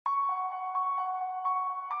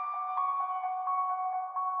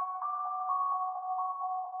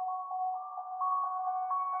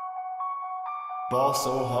Ball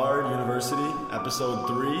So Hard University, episode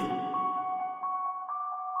 3.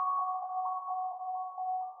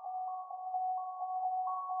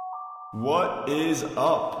 What is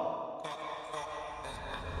up?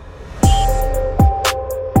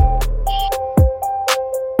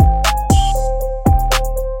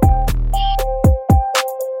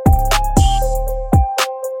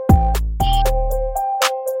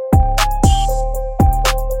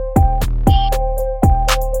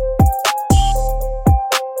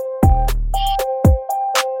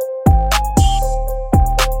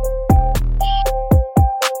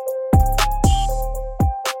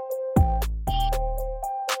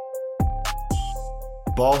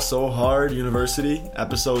 Ball So Hard University,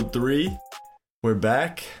 episode 3. We're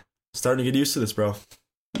back. Starting to get used to this, bro.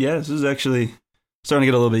 Yeah, this is actually starting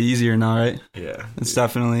to get a little bit easier now, right? Yeah. It's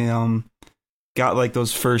definitely got like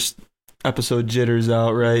those first episode jitters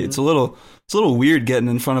out, right? Mm-hmm. It's a little weird getting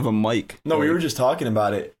in front of a mic. No, we were just talking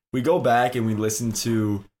about it. We go back and we listen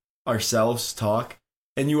to ourselves talk,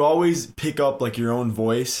 and you always pick up like your own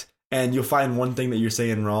voice, and you'll find one thing that you're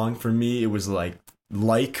saying wrong. For me, it was like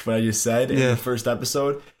what I just said in the first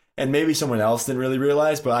episode, and maybe someone else didn't really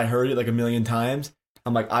realize, but I heard it like a million times.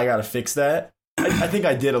 I'm like, I gotta fix that. I think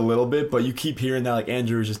I did a little bit, but you keep hearing that. Like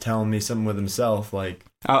Andrew was just telling me something with himself. Like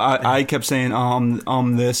I kept saying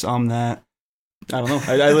this, that. I don't know.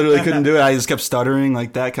 I literally couldn't do it. I just kept stuttering,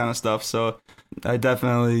 like that kind of stuff. So I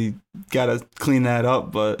definitely gotta clean that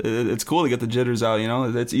up. But it's cool to get the jitters out. You know,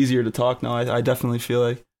 it's easier to talk now. I definitely feel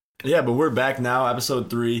like. Yeah, but we're back now,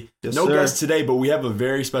 episode 3. Yes, no sir. guest today, but we have a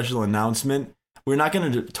very special announcement. We're not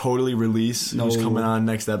going to totally release who's coming on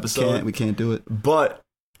next episode. We can't do it. But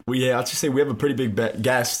I'll just say we have a pretty big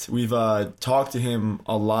guest. We've talked to him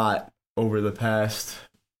a lot over the past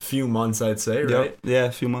few months, I'd say, right? Yep. Yeah,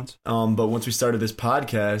 a few months. But once we started this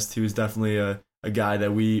podcast, he was definitely a guy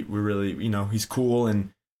that we were really, he's cool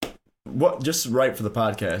and just right for the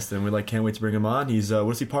podcast. And we can't wait to bring him on. He's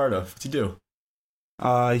what's he part of? What's he do?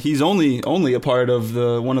 He's only a part of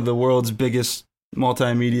one of the world's biggest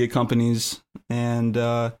multimedia companies, and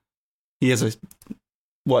he has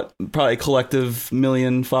probably a collective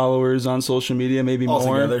million followers on social media, maybe All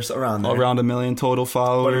more. Together, around there. Around 1 million total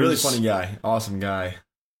followers. But a really funny guy, awesome guy,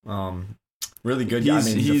 really good guy.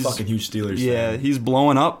 He's a fucking huge Steelers fan. Yeah, he's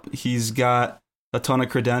blowing up. He's got a ton of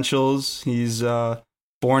credentials. He's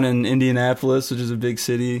born in Indianapolis, which is a big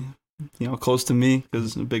city, close to me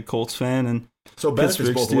because I'm a big Colts fan, and so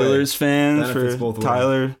Pittsburgh Steelers fan for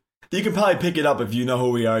Tyler. You can probably pick it up if you know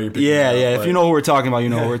who we are. If you know who we're talking about, you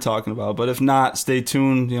know who we're talking about. But if not, stay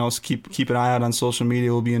tuned. Keep an eye out on social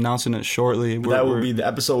media. We'll be announcing it shortly. The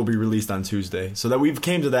episode will be released on Tuesday. So that we've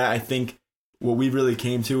came to that, I think what we really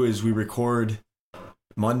came to is we record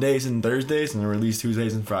Mondays and Thursdays and release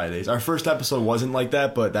Tuesdays and Fridays. Our first episode wasn't like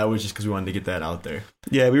that, but that was just because we wanted to get that out there.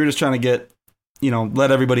 Yeah, we were just trying to get, let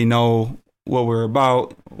everybody know what we're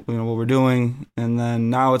about, what we're doing, and then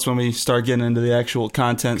now it's when we start getting into the actual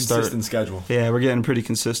content. Consistent schedule. Yeah, we're getting pretty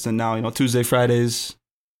consistent now. Tuesday, Fridays.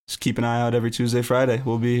 Just keep an eye out every Tuesday, Friday.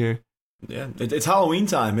 We'll be here. Yeah, it's Halloween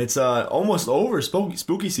time. It's almost over.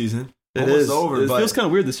 Spooky season. It almost is over. It feels kind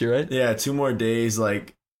of weird this year, right? Yeah, 2 more days.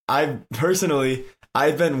 I've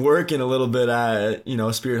been working a little bit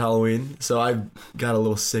at Spirit Halloween, so I've got a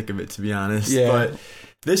little sick of it, to be honest. Yeah. But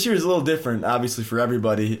this year is a little different, obviously, for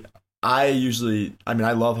everybody. I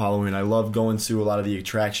love Halloween. I love going to a lot of the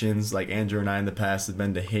attractions. Like Andrew and I in the past have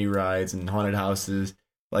been to hayrides and haunted houses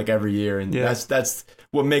every year. And that's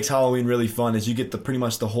what makes Halloween really fun is you get pretty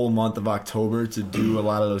much the whole month of October to do a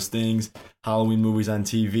lot of those things. Halloween movies on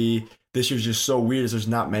TV. This year's just so weird as there's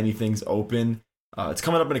not many things open. It's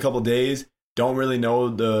coming up in a couple days. Don't really know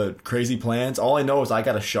the crazy plans. All I know is I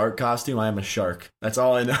got a shark costume. I am a shark. That's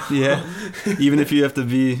all I know. Yeah. Even if you have to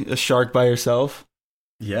be a shark by yourself.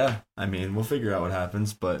 Yeah, we'll figure out what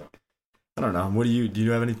happens, but I don't know. What do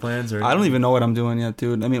you have any plans? Or I don't even know what I'm doing yet,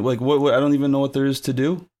 dude. What I don't even know what there is to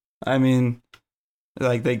do.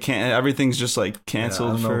 They can't. Everything's just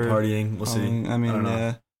canceled for partying. We'll see. I don't know.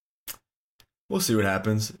 Yeah. We'll see what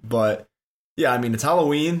happens, but yeah, it's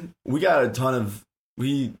Halloween. We got a ton of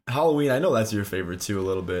Halloween. I know that's your favorite too, a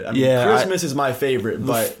little bit. Christmas is my favorite,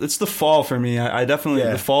 but it's the fall for me. I definitely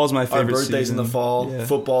the fall is my favorite. Our birthday's season. In the fall. Yeah.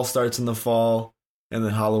 Football starts in the fall. And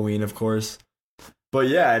then Halloween, of course. But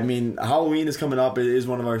yeah, Halloween is coming up. It is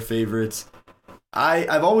one of our favorites.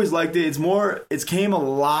 I've always liked it. It came a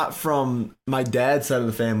lot from my dad's side of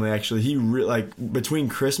the family, actually. He between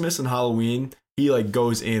Christmas and Halloween, he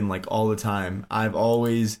goes in all the time. I've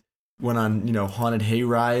always went on, haunted hay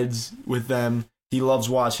rides with them. He loves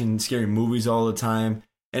watching scary movies all the time.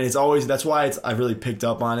 And that's why I've really picked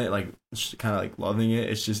up on it, kind of loving it.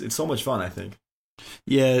 It's so much fun, I think.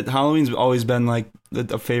 Yeah, Halloween's always been like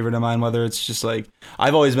a favorite of mine. Whether it's just like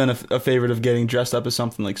I've always been a favorite of getting dressed up as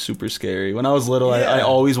something like super scary. When I was little, Yeah. I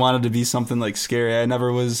always wanted to be something like scary. I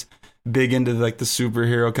never was big into like the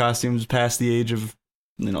superhero costumes past the age of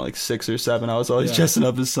like 6 or 7. I was always dressing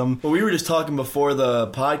up as some. Well, we were just talking before the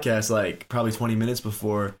podcast, like probably 20 minutes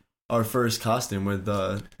before our first costume with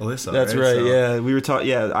Alyssa. That's right. So, Yeah, we were talking.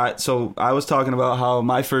 Yeah, I was talking about how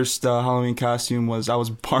my first Halloween costume was I was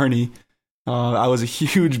Barney. I was a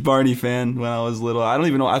huge Barney fan when I was little. I don't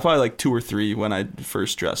even know. I was probably like 2 or 3 when I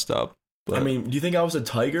first dressed up. But I mean, do you think I was a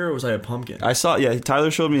tiger or was I a pumpkin? I saw. Yeah,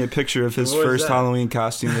 Tyler showed me a picture of his first Halloween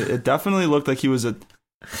costume. It definitely looked like he was a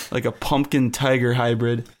pumpkin tiger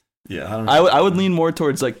hybrid. Yeah, I don't know. I would lean more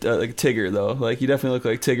towards like Tigger though. Like you definitely look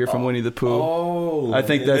like Tigger from Winnie the Pooh. Oh, I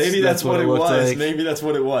think maybe that's what it looked was. like. Maybe that's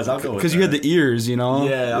what it was. I'll go with that. Because you had the ears,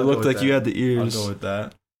 Yeah, it looked like you had the ears. I'll go with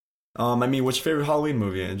that. I mean, what's your favorite Halloween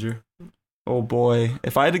movie, Andrew? Oh boy,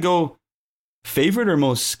 if I had to go, favorite or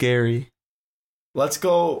most scary? Let's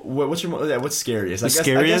go. What's scariest?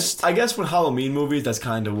 Scariest? I guess with Halloween movies, that's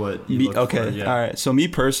kind of what you look okay, for. Yeah. All right. So me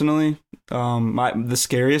personally, the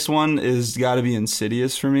scariest one is got to be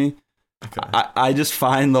Insidious for me. Okay. I just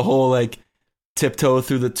find the whole like tiptoe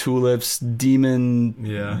through the tulips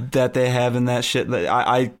demon that they have in that shit.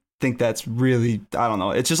 I think that's really, I don't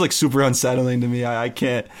know. It's just like super unsettling to me. I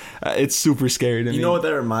can't. It's super scary to me. You know what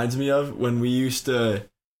that reminds me of? When we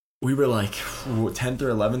were like 10th or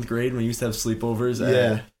 11th grade when we used to have sleepovers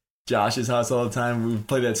at Josh's house all the time. We would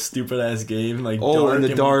play that stupid ass game like in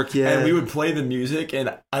the dark, and we would play the music,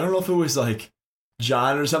 and I don't know if it was like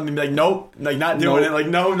John or something, be like, nope, like not doing it, like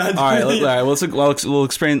no, not doing it. All right, we'll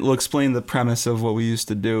explain the premise of what we used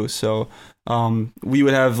to do. So, we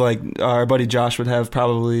would have like our buddy Josh would have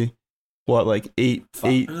probably like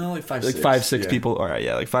five, six people. All right,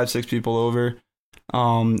 like 5, 6 people over.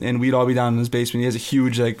 And we'd all be down in his basement. He has a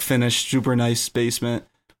huge, like, finished, super nice basement.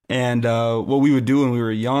 And what we would do when we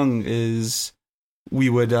were young is we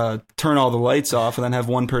would turn all the lights off and then have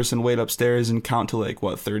one person wait upstairs and count to, like,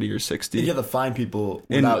 30 or 60. You have to find people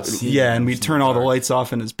without seeing them. Yeah, and we'd turn all the lights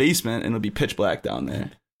off in his basement and it would be pitch black down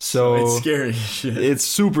there. So it's scary shit. It's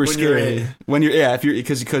super scary. When you're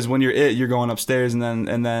because when you're you're going upstairs and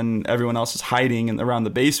then everyone else is hiding around the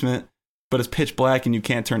basement. But it's pitch black and you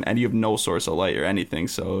can't turn you have no source of light or anything.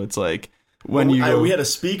 So it's like we had a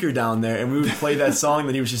speaker down there and we would play that song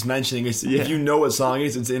that he was just mentioning. If you know what song it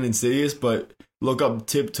is, it's in Insidious, but look up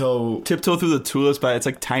Tiptoe Through the Tulips by it's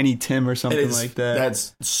like Tiny Tim or something like that.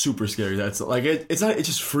 That's super scary. That's like it's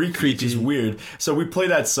just freaky. It's just weird. So we play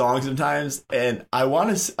that song sometimes, and I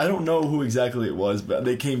don't know who exactly it was, but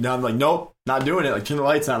they came down like, nope, not doing it. Like turn the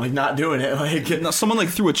lights on, like not doing it. Like someone like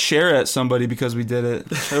threw a chair at somebody because we did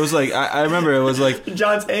it. It was like I remember it was like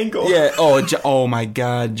John's ankle. Yeah. Oh my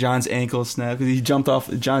God, John's ankle snapped because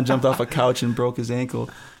John jumped off a couch and broke his ankle.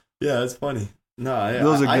 Yeah, that's funny. No,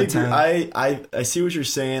 those are good times. I see what you're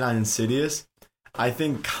saying on Insidious. I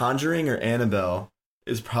think Conjuring or Annabelle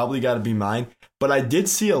is probably got to be mine. But I did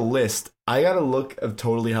see a list. I got to look of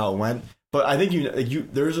totally how it went. But I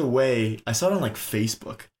think there's a way. I saw it on like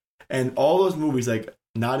Facebook, and all those movies, like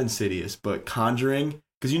not Insidious, but Conjuring,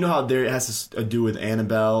 because you know how it has to do with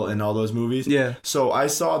Annabelle and all those movies. Yeah. So I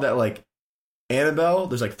saw that like Annabelle,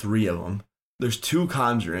 there's like 3 of them. There's 2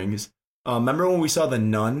 Conjurings. Remember when we saw The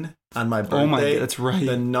Nun on my birthday? Oh my God, that's right.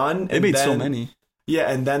 The Nun. They made so many.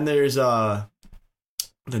 Yeah, and then there's The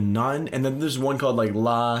Nun, and then there's one called like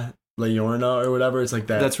La Llorona or whatever. It's like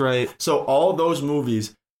that. That's right. So all those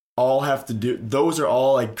movies all have to do. Those are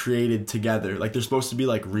all like created together. Like they're supposed to be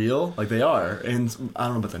like real, like they are. And I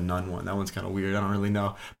don't know about the Nun one. That one's kind of weird. I don't really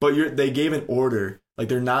know. But they gave an order. Like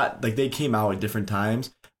they're not like they came out at different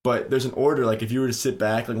times. But there's an order, like if you were to sit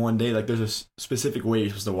back like one day, like there's a specific way you're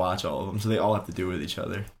supposed to watch all of them, so they all have to do with each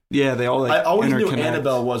other. Yeah, they all like I always interconnect. knew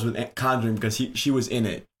Annabelle was with Conjuring because she was in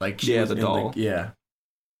it. Like she was the doll.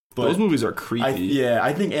 But those movies are creepy.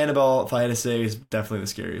 I think Annabelle, if I had to say, is definitely the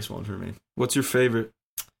scariest one for me. What's your favorite?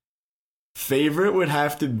 Favorite would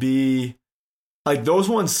have to be like those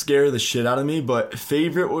ones scare the shit out of me, but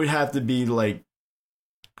favorite would have to be like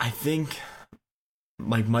I think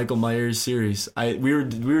like Michael Myers series. We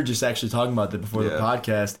were just actually talking about that before the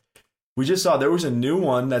podcast. We just saw there was a new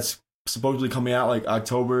one that's supposedly coming out like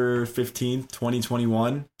October 15th,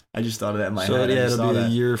 2021. I just thought of that in my head. Yeah, it'll be a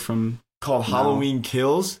year from called Halloween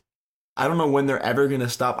Kills. I don't know when they're ever going to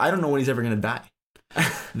stop. I don't know when he's ever going to die.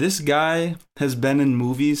 This guy has been in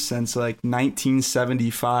movies since like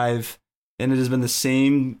 1975 and it has been the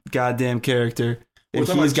same goddamn character. And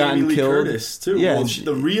he's gotten Lee killed. Curtis too. Yeah,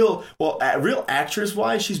 well, real actress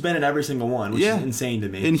wise, she's been in every single one, which is insane to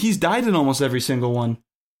me. And he's died in almost every single one.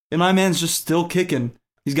 and my man's just still kicking.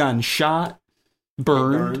 He's gotten shot,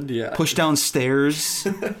 burned, yeah. pushed down stairs.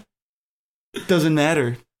 Doesn't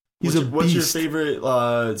matter. He's a beast. What's your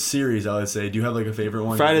favorite series? I would say. Do you have like a favorite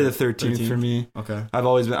one? Friday the 13th for me. Okay. I've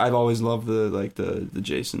always loved the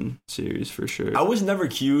Jason series for sure. I was never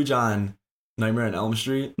huge on Nightmare on Elm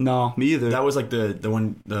Street. No, me either. That was like the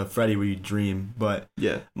one, the Freddy where you dream. But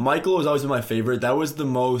yeah, Michael was always my favorite. That was the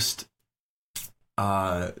most.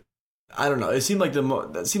 I don't know. It seemed like the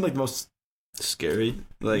most scary.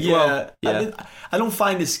 Like yeah. I don't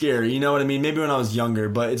find it scary. You know what I mean? Maybe when I was younger,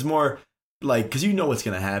 but it's more. Like, because you know what's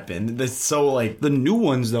gonna happen. It's so like the new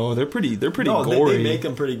ones though. They're pretty gory. They make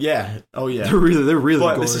them pretty. Yeah. Oh yeah. They're really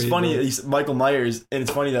But gory. This is funny. He's Michael Myers, and it's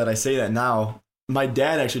funny that I say that now. My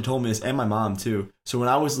dad actually told me this, and my mom too. So when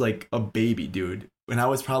I was like a baby, dude, when I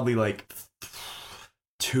was probably like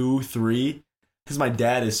 2, 3, because my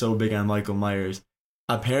dad is so big on Michael Myers.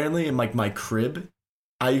 Apparently, in like my crib,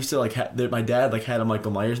 I used to like my dad like had a Michael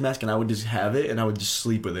Myers mask, and I would just have it, and I would just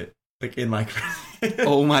sleep with it. Like in my crib.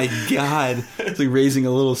 Oh my god. It's like raising a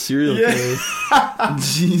little serial killer.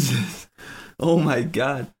 Jesus. Oh my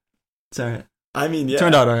god. It's alright. I mean, yeah.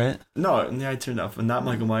 Turned out alright. No, yeah, I turned out, but not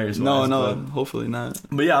Michael Myers. No, hopefully not.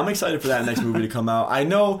 But yeah, I'm excited for that next movie to come out. I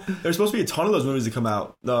know there's supposed to be a ton of those movies to come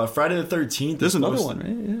out. Friday the 13th. There's another one,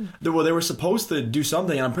 right? Yeah. Well, they were supposed to do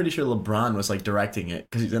something, and I'm pretty sure LeBron was like directing it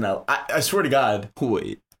because he's in L. I swear to God.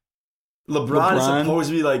 Wait. LeBron is supposed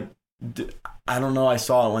to be like. I don't know. I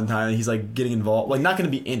saw it one time. He's like getting involved. Like not going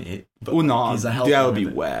to be in it. But well, no, he's a that would be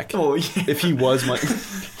whack. Oh, yeah. If he was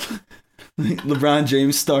LeBron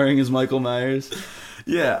James starring as Michael Myers.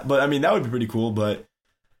 Yeah, but I mean that would be pretty cool. But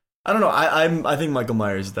I don't know. I think Michael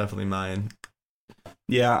Myers is definitely mine.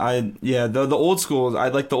 Yeah, the old school. I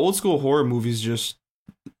like the old school horror movies. Just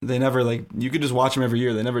they never like you could just watch them every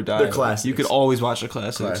year. They never die. They're classics. You could always watch the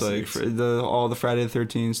classics. Like all the Friday the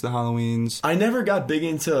 13th, the Halloweens. I never got big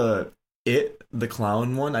into It, the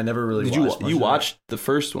clown one. I never really watched. You watched the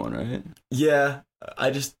first one, right? Yeah,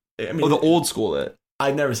 I mean, the old school It.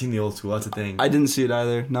 I've never seen the old school. That's the thing. I didn't see it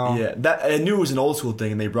either. No. Yeah, I knew it was an old school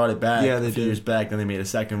thing, and they brought it back. Yeah, they a few did. years back. Then they made a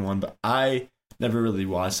second one, but I never really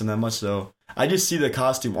watched them that much. So I just see the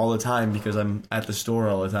costume all the time because I'm at the store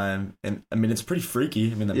all the time, and I mean it's pretty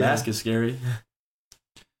freaky. I mean the mask is scary.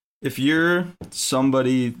 If you're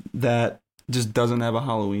somebody that just doesn't have a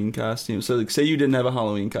Halloween costume, so like, say you didn't have a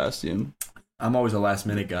Halloween costume, I'm always a last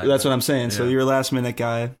minute guy. That's what I'm saying. Yeah. So you're a last minute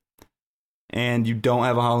guy, and you don't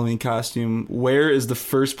have a Halloween costume. Where is the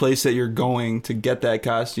first place that you're going to get that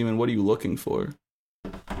costume, and what are you looking for?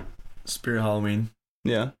 Spirit Halloween.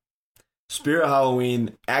 Yeah. Spirit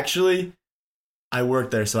Halloween. Actually, I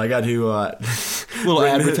work there, so I got to little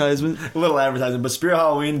advertisement. But Spirit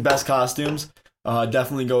Halloween, best costumes.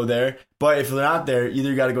 Definitely go there. But if they're not there,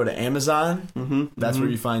 either you got to go to Amazon. Mm-hmm, That's where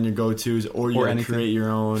you find your go-tos, or you got to create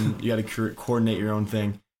your own. You got to coordinate your own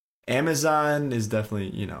thing. Amazon is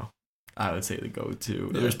definitely, I would say the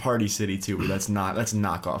go-to. Yeah. There's Party City too, but that's a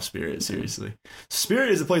knockoff Spirit. Seriously,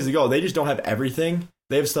 Spirit is the place to go. They just don't have everything.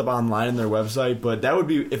 They have stuff online on their website, but that would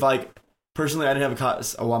be if personally I didn't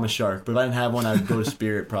have I'm a shark, but if I didn't have one, I'd go to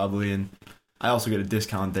Spirit probably, and I also get a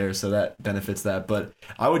discount there, so that benefits that. But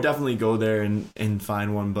I would definitely go there and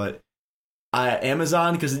find one. But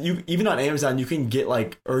Amazon, because even on Amazon you can get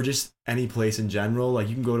or just any place in general,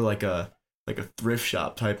 you can go to a thrift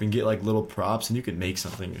shop type and get little props, and you can make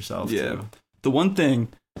something yourself. Yeah. Too. The one thing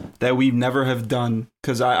that we never have done,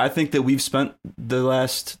 because I think that we've spent the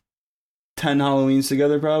last 10 Halloweens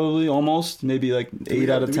together, probably almost maybe 8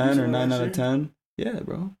 out of 10 or 9 out of 10. Yeah,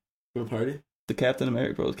 bro. What party? The Captain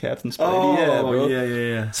America, bro. Captain Spidey. Oh, yeah, bro.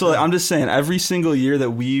 Yeah. So I'm just saying, every single year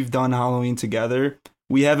that we've done Halloween together,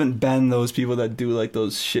 we haven't been those people that do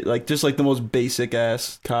those shit, just the most basic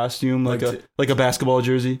ass costume, like a basketball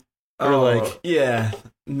jersey, or yeah.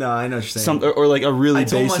 No, I know what you're saying. or a really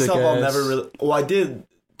basic. I told myself I'll never really. Well, I did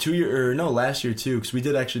last year too, because we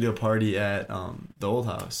did actually do a party at the old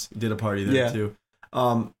house. We did a party there too.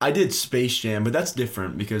 I did Space Jam, but that's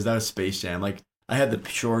different because that was Space Jam. I had the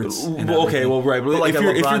shorts. Okay, well, right, but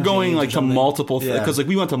if you're going to multiple, because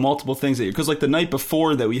we went to multiple things that year. Because the night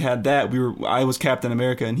before that we had that, I was Captain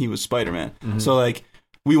America and he was Spider-Man. Mm-hmm. So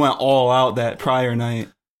we went all out that prior night.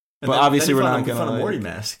 But obviously we're not gonna. A Morty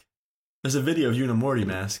mask. There's a video of you in a Morty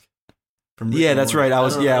mask. Yeah, that's right. I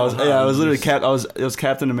was literally it was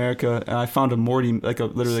Captain America, and I found a Morty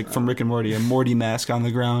literally from Rick and Morty, a Morty mask on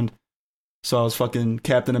the ground. So I was fucking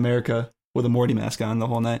Captain America with a Morty mask on the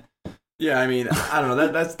whole night. Yeah, I mean, I don't know.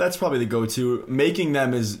 That's probably the go-to. Making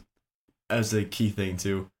them is as a key thing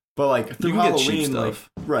too. But through Halloween,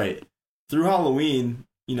 stuff. Right through Halloween,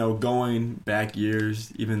 going back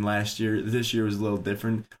years, even last year, this year was a little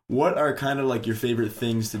different. What are kind of like your favorite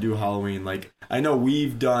things to do Halloween? Like, I know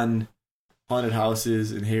we've done haunted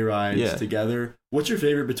houses and hayrides together. What's your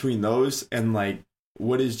favorite between those, and like,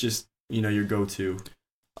 what is just, your go-to?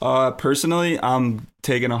 Personally, I'm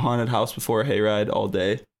taking a haunted house before a hayride all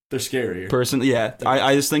day. They're scarier. Personally, yeah.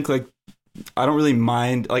 I just think, like, I don't really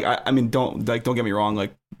mind. Like, I mean, don't get me wrong.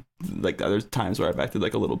 Like there's times where I've acted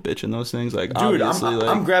like a little bitch in those things. Like, dude,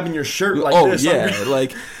 I'm grabbing your shirt like this. Oh yeah,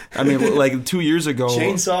 like, I mean, like 2 years ago,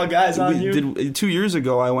 chainsaw guys on you. 2 years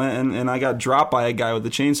ago, I went and I got dropped by a guy with the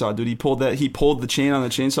chainsaw. Dude, he pulled the chain on the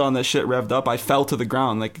chainsaw and that shit revved up. I fell to the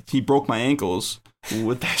ground. Like, he broke my ankles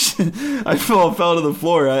with that shit. I fell to the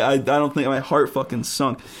floor. I don't think my heart fucking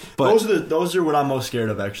sunk. But those are what I'm most scared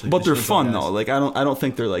of, actually. But they're fun though. Like, I don't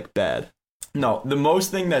think they're like bad. No, the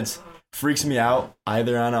most thing that's freaks me out,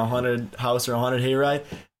 either on a haunted house or a haunted hayride,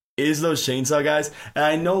 is those chainsaw guys. And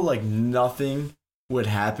I know, like, nothing would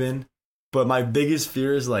happen, but my biggest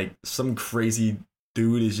fear is, like, some crazy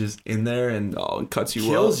dude is just in there and cuts you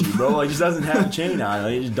kills up. you, bro. Like, just doesn't have a chain on.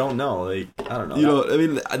 Like, you just don't know. Like, I don't know. I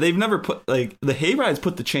mean, they've never put, like, the hayrides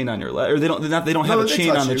put the chain on your leg, or they don't have a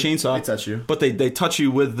chain on the chainsaw. They touch you, but they touch you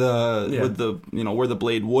with the where the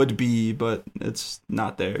blade would be, but it's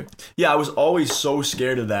not there. Yeah, I was always so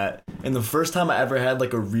scared of that. And the first time I ever had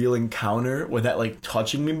like a real encounter with that, like,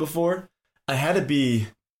 touching me before, I had to be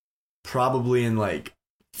probably in, like,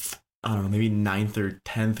 I don't know, maybe 9th or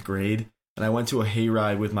 10th grade. And I went to a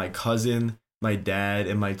hayride with my cousin, my dad,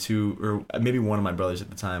 and my or maybe one of my brothers at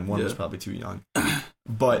the time. One was probably too young.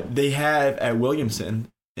 But they have at Williamson,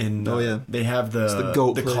 they have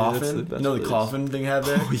the coffin. The coffin they have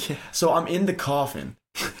there. Oh yeah. So I'm in the coffin,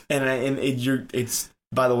 it's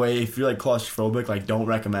by the way, if you're like claustrophobic, like, don't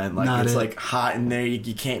recommend. Like, it's like hot in there.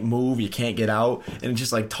 You can't move. You can't get out, and it's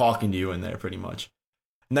just like talking to you in there pretty much.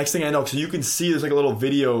 Next thing I know, so you can see there's like a little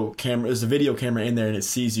video camera. There's a video camera in there, and it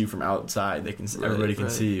sees you from outside. Everybody can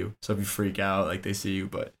see you. So if you freak out, like, they see you.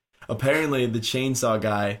 But apparently, the chainsaw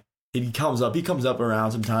guy, he comes up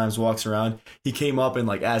around sometimes, walks around. He came up and,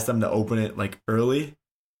 like, asked them to open it, like, early.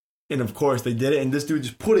 And of course they did it, and this dude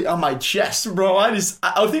just put it on my chest, bro. I think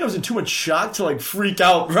I was in too much shock to, like, freak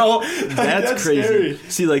out, bro. That's crazy. Scary.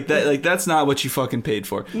 See, like, that's not what you fucking paid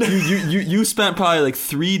for. You spent probably like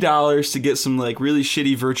 $3 to get some, like, really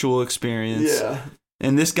shitty virtual experience. Yeah.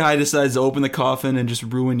 And this guy decides to open the coffin and just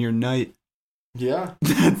ruin your night. Yeah.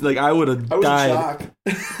 Like, I would have died. I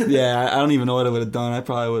was in shock. Yeah, I don't even know what I would have done. I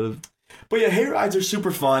probably would have. But yeah, hayrides are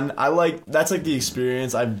super fun. That's like the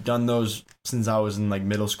experience. I've done those since I was in, like,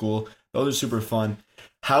 middle school. Those are super fun.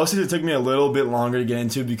 Houses, it took me a little bit longer to get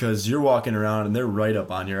into because you're walking around and they're right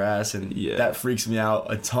up on your ass, and that freaks me out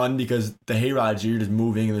a ton because the hayrides, you're just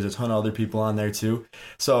moving and there's a ton of other people on there too.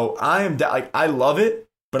 So I love it,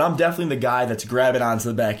 but I'm definitely the guy that's grabbing onto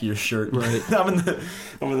the back of your shirt. Right. I'm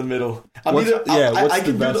in the middle.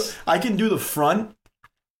 I can do the front,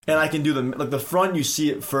 and I can do the front. You see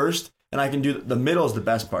it first. And I can do the middle is the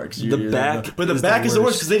best part. The back, but the back is the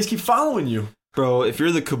worst because they just keep following you. Bro, if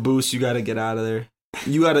you're the caboose, you gotta get out of there.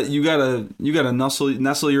 You gotta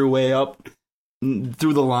nestle your way up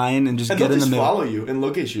through the line and just get in the middle. Follow you and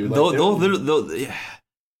look at you. Like they'll yeah.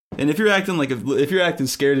 And if you're acting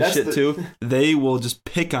scared as shit too, they will just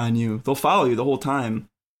pick on you. They'll follow you the whole time.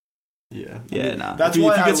 Yeah. Yeah, nah. That's if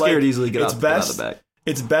why you get scared easily, get out the back.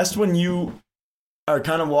 It's best when you are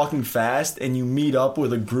kind of walking fast and you meet up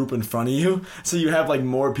with a group in front of you, so you have, like,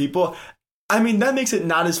 more people. I mean, that makes it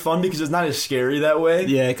not as fun because it's not as scary that way.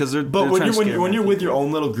 Yeah, because when you're with your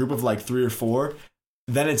own little group of, like, 3 or 4,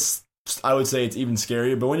 then I would say it's even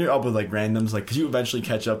scarier. But when you're up with, like, randoms, like, because you eventually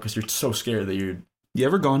catch up because you're so scared that you're. You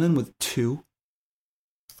ever gone in with 2?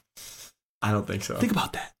 I don't think so. Think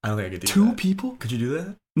about that. I don't think I could do 2 that. people? Could you do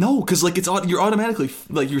that? No, because, like, you're automatically,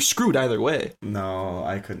 like, you're screwed either way. No,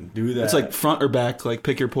 I couldn't do that. It's like front or back, like,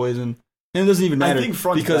 pick your poison. And it doesn't even matter. I think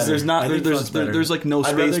front's because better. there's like no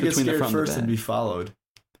space between the front and the back. First and be followed.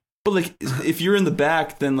 But, like, if you're in the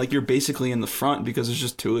back, then, like, you're basically in the front because there's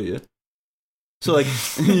just 2 of you. So, like,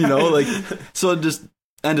 like, so just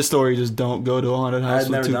end of story. Just don't go to a haunted house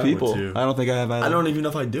with 2 people. I don't think I have either. I don't even know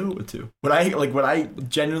if I do it with 2. Would I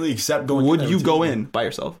genuinely accept going? Would you go in by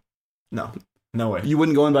yourself? No way. You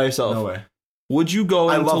wouldn't go in by yourself? No way. Would you go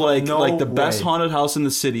into like the best way. haunted house in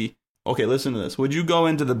the city? Okay, listen to this. Would you go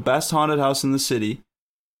into the best haunted house in the city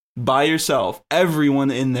by yourself? Everyone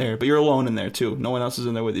in there, but you're alone in there too. No one else is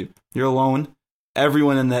in there with you. You're alone.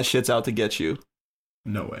 Everyone in that shit's out to get you.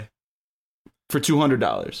 No way. For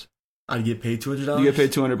 $200. I'd get paid $200? You get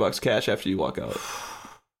paid $200 cash after you walk out.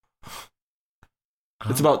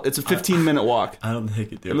 It's a 15-minute walk. I don't think I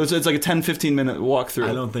could do it. It's like a 10-15 minute walk through.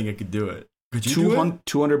 I don't think I could do it. Could you do it?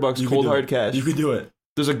 $200 cold hard cash. You could do it.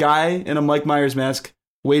 There's a guy in a Mike Myers mask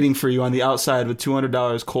waiting for you on the outside with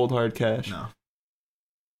 $200 cold hard cash. No.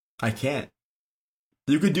 I can't.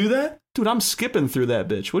 You could do that? Dude, I'm skipping through that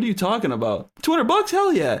bitch. What are you talking about? $200?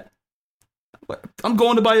 Hell yeah. I'm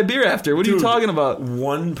going to buy a beer after. What are you talking about?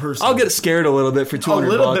 One person. I'll get scared a little bit for $200. A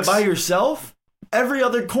little bit by yourself? Every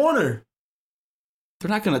other corner. They're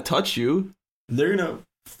not going to touch you. They're going to...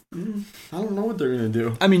 I don't know what they're going to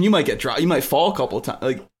do. I mean, you might get dropped. You might fall a couple times.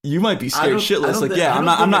 Like, you might be scared shitless. Like, yeah,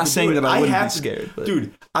 I'm not saying that I wouldn't be scared. But.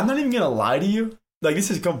 Dude, I'm not even going to lie to you. Like,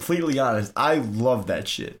 this is completely honest. I love that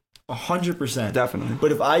shit. 100%. Definitely.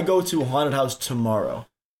 But if I go to a haunted house tomorrow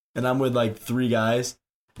and I'm with like 3 guys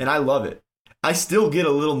and I love it, I still get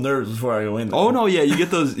a little nervous before I go in there. Oh no, yeah, you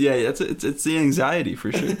get those. Yeah, it's the anxiety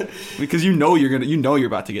for sure, because you know you're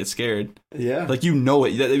about to get scared. Yeah, like you know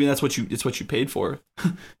it. I mean, it's what you paid for.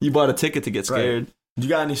 You bought a ticket to get scared. Right. You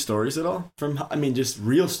got any stories at all from? I mean, just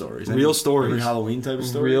real stories. Real stories. Every Halloween type of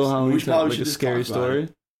stories. Real Halloween type, like a scary story.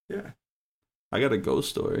 Yeah, I got a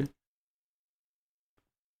ghost story.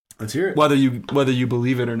 Let's hear it. Whether you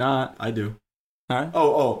believe it or not, I do. Huh?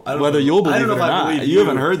 Oh, I don't whether know. you'll believe it or not. You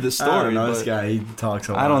haven't heard this story. I don't know this guy. He talks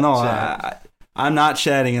a lot. I don't know. I'm not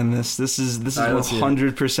chatting in this. This is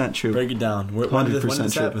 100% true. Break it down. 100% when did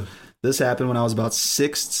this happen? This happened when I was about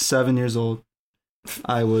 6-7 years old.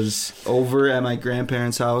 I was over at my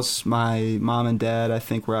grandparents' house. My mom and dad, I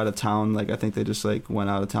think, were out of town. Like, I think they just like went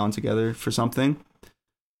out of town together for something.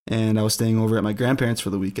 And I was staying over at my grandparents for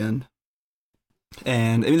the weekend.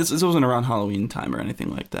 And I mean, this wasn't around Halloween time or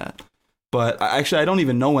anything like that. But actually, I don't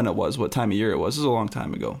even know when it was, what time of year it was. This was a long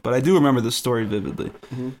time ago. But I do remember this story vividly.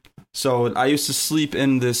 Mm-hmm. So I used to sleep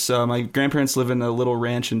in this, my grandparents live in a little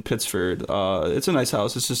ranch in Pittsford. It's a nice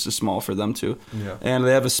house. It's just too small for them too. Yeah. And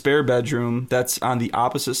they have a spare bedroom that's on the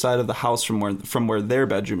opposite side of the house from where their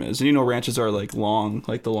bedroom is. And you know, ranches are like long,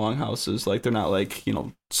 like the long houses. Like they're not like, you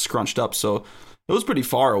know, scrunched up. So it was pretty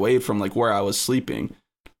far away from like where I was sleeping.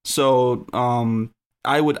 So,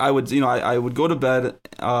 I would go to bed,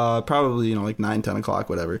 probably, you know, like 9-10 o'clock,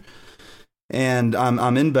 whatever. And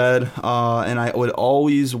I'm in bed, and I would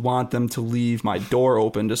always want them to leave my door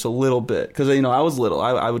open just a little bit. Because, you know, I was little.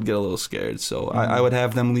 I would get a little scared. So I would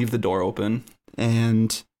have them leave the door open. And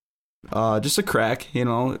just a crack, you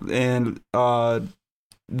know. And for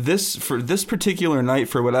this particular night,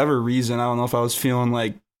 for whatever reason, I don't know if I was feeling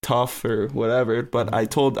like tough or whatever, but I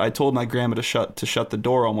told my grandma to shut the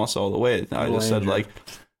door almost all the way. I just said like,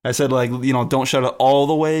 you know, don't shut it all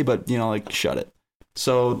the way, but, you know, like, shut it.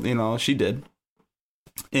 So, you know, she did.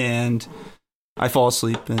 And I fall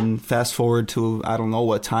asleep, and fast forward to, I don't know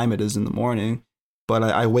what time it is in the morning, but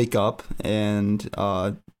I wake up, and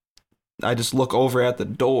I just look over at the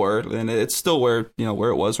door, and it's still where it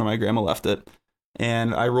was, where my grandma left it.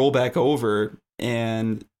 And I roll back over,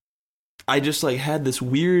 and I just like had this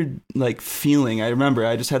weird like feeling. I remember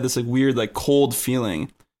I just had this like weird like cold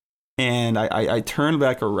feeling, and I turned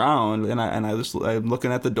back around, and I'm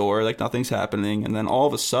looking at the door like nothing's happening, and then all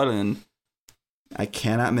of a sudden, I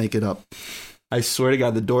cannot make it up. I swear to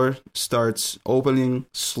God, the door starts opening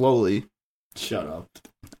slowly. Shut up.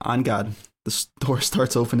 On God, the door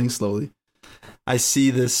starts opening slowly. I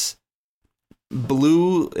see this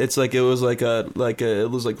blue, it was like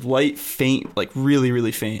light, faint, like really,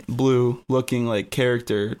 really faint blue looking like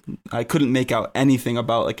character. I couldn't make out anything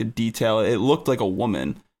about like a detail. It looked like a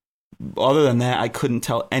woman. Other than that, I couldn't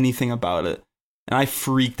tell anything about it. And I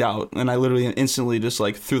freaked out, and I literally instantly just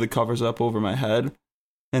like threw the covers up over my head.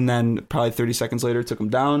 And then probably 30 seconds later, took them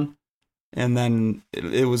down, and then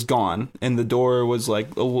it was gone. And the door was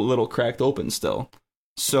like a little cracked open still.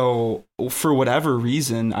 So for whatever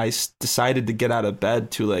reason, I decided to get out of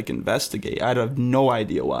bed to like investigate. I have no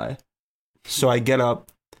idea why. So I get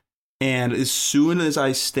up, and as soon as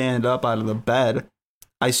I stand up out of the bed,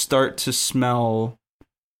 I start to smell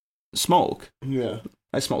smoke. Yeah.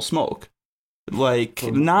 I smell smoke. Like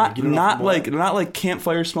not like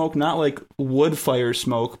campfire smoke, not like wood fire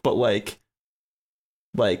smoke, but like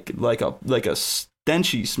a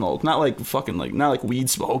stenchy smoke, not like weed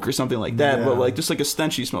smoke or something like that, but like just like a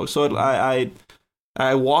stenchy smoke. So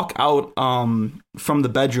I walk out from the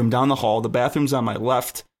bedroom down the hall. The bathroom's on my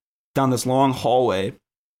left, down this long hallway,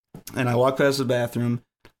 and I walk past the bathroom,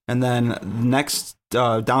 and then next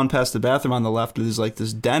down past the bathroom on the left is like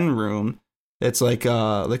this den room. It's like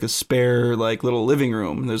a spare like little living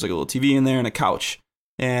room. There's like a little TV in there and a couch,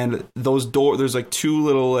 and those there's like 2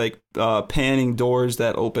 little like panning doors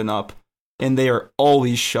that open up. And they are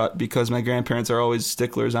always shut because my grandparents are always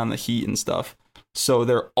sticklers on the heat and stuff. so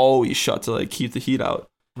they're always shut to like keep the heat out.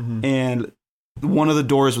 Mm-hmm. And one of the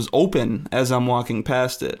doors was open as I'm walking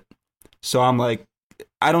past it. So I'm like,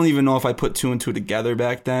 I don't even know if I put two and two together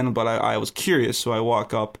back then, but I was curious. So I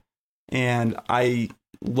walk up and I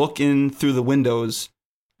look in through the windows,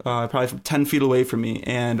 probably from 10 feet away from me,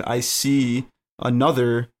 and I see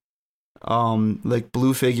another like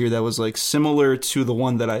blue figure that was like similar to the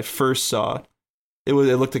one that I first saw. It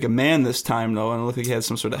looked like a man this time though, and it looked like he had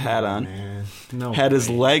some sort of hat on. Man. No had his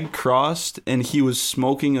way. leg crossed, and he was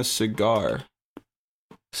smoking a cigar,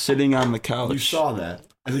 sitting on the couch. You saw that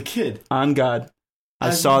as a kid. On God. I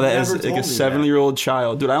I've saw that as never like a told me 7-year-old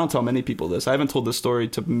child. Dude, I don't tell many people this. I haven't told this story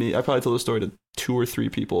to me. I probably told this story to 2 or 3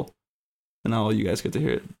 people. And now you guys get to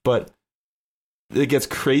hear it. But it gets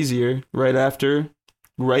crazier right after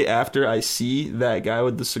I see that guy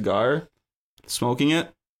with the cigar smoking it.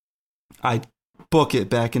 I book it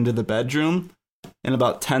back into the bedroom. And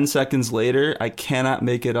about 10 seconds later, I cannot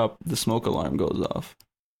make it up. The smoke alarm goes off.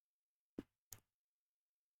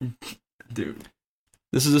 Dude.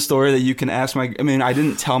 This is a story that you can ask I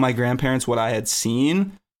didn't tell my grandparents what I had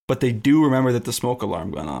seen, but they do remember that the smoke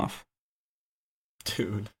alarm went off.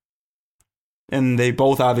 Dude. And they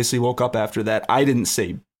both obviously woke up after that. I didn't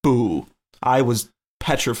say boo. I was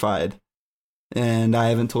petrified. And I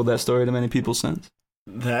haven't told that story to many people since.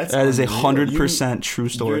 That is 100% true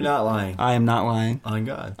story. You're not lying. I am not lying. On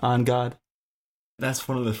God. On God. That's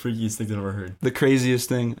one of the freakiest things I've ever heard. The craziest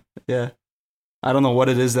thing. Yeah. I don't know what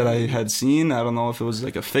it is that I had seen. I don't know if it was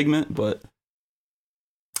like a figment, but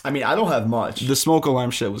I mean, I don't have much. the smoke alarm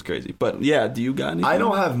shit was crazy. But yeah, do you got anything? I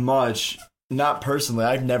don't have much. Not personally.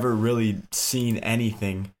 I've never really seen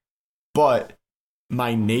anything. But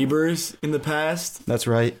my neighbors in the past, That's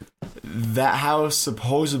right. that house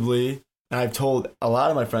supposedly, and I've told a lot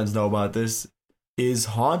of my friends know about this, is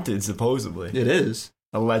haunted supposedly. It is.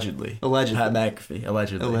 Allegedly. Allegedly. Pat McAfee.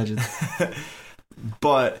 Allegedly. Allegedly.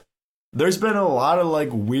 But there's been a lot of like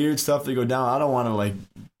weird stuff that go down. I don't want to like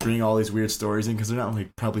bring all these weird stories in because they're not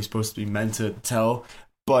like probably supposed to be meant to tell.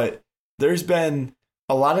 But there's been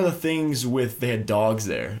a lot of the things they had dogs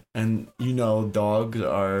there, and dogs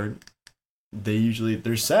are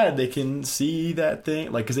they're sad they can see that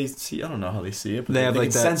thing like because they see, I don't know how they see it, but They have can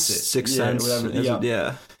like that sense it. sixth Yeah, sense. whatever.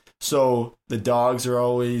 Yeah. So the dogs are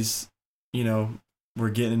always, we're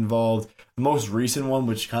getting involved. The most recent one,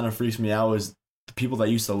 which kind of freaks me out, is the people that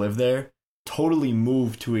used to live there totally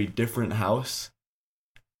moved to a different house.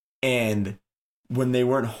 And when they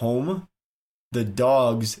weren't home, the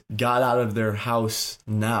dogs got out of their house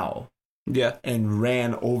now Yeah. and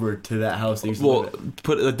ran over to that house they used to live in.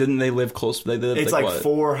 Didn't they live close? They lived It's like what?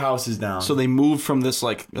 4 houses down. So they moved from this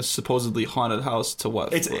like a supposedly haunted house to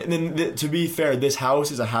what? To be fair, this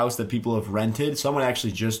house is a house that people have rented. Someone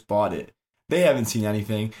actually just bought it. They haven't seen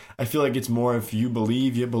anything. I feel like it's more if you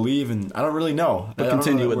believe, and I don't really know. But I don't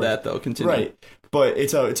continue know with works. that though. Continue. Right, but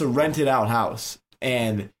it's a rented out house,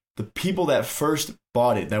 and the people that first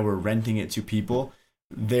bought it, that were renting it to people,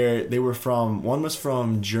 they were from, one was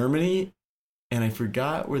from Germany, and I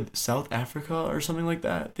forgot where, South Africa or something like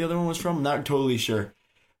that. The other one was from, I'm not totally sure,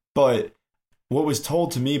 but what was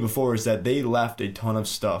told to me before is that they left a ton of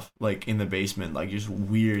stuff like in the basement, like just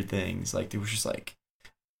weird things, like they were just like.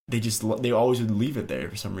 They always would leave it there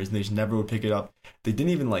for some reason. They just never would pick it up. They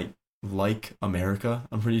didn't even like America,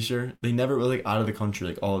 I'm pretty sure. They never were like out of the country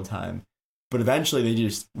like all the time. But eventually they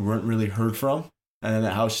just weren't really heard from. And then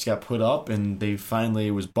that house just got put up and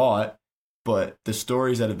it was bought. But the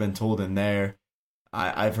stories that have been told in there,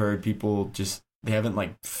 I've heard people they haven't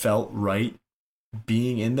like felt right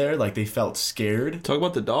being in there. Like they felt scared. Talk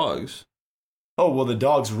about the dogs. Oh, well, the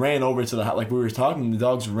dogs ran over to the house. Like we were talking, the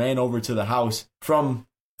dogs ran over to the house from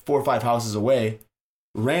 4 or 5 houses away,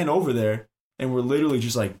 ran over there, and were literally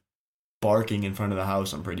just like barking in front of the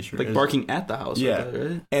house, I'm pretty sure. Like barking at the house. Yeah. Like that,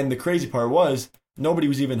 right? And the crazy part was, nobody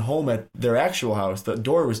was even home at their actual house. The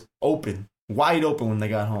door was open, wide open when they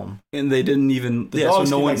got home. And they didn't even. So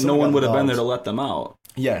no one would have been there to let them out.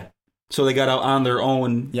 Yeah. So they got out on their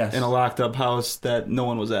own Yes. in a locked up house that no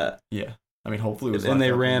one was at. Yeah. I mean, hopefully it was. And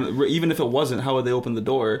they locked up. ran, even if it wasn't, how would they open the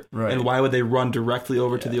door? Right. And why would they run directly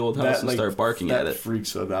over to the old house and start barking at That it?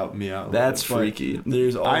 freaks me out. That's But freaky.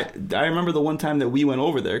 There's I remember the one time that we went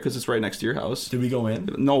over there because it's right next to your house. Did we go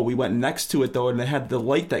in? No, we went next to it though, and they had the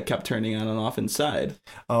light that kept turning on and off inside.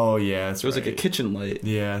 Oh yeah, that's So it was like a kitchen light.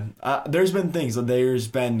 Yeah, there's been things. There's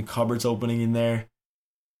been cupboards opening in there.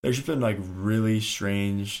 There's just been like really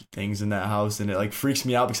strange things in that house, and it like freaks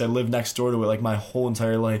me out because I lived next door to it like my whole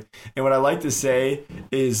entire life. And what I like to say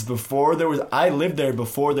is I lived there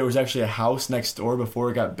before there was actually a house next door before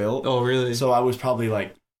it got built. Oh really? So I was probably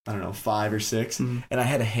like I don't know, 5 or 6, and I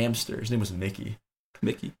had a hamster. His name was Mickey.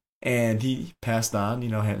 Mickey. And he passed on. You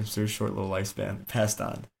know, hamsters, short little lifespan, passed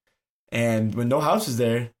on. And when no house was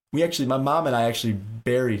there, my mom and I actually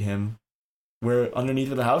buried him where underneath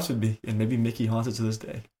where the house would be, and maybe Mickey haunts it to this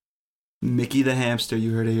day. Mickey the hamster,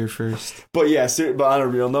 you heard it here first. But yeah, but on a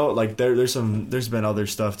real note, like there's been other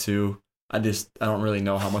stuff too. I don't really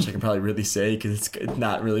know how much I can probably really say because it's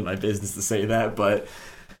not really my business to say that. But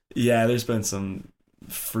yeah, there's been some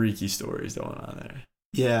freaky stories going on there.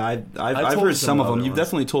 Yeah, I've heard some of them. You've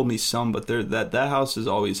definitely told me some, but that house has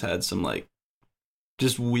always had some like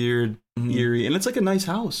just weird, eerie, and it's like a nice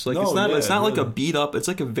house. Like it's not really like a beat up. It's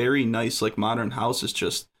like a very nice like modern house. It's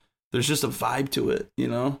just there's just a vibe to it, you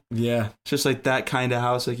know? Yeah, it's just like that kind of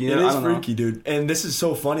house. Like it is freaky, dude. And this is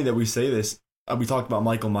so funny that we say this. We talked about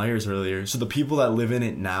Michael Myers earlier. So the people that live in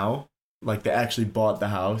it now, like they actually bought the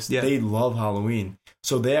house. Yeah. They love Halloween.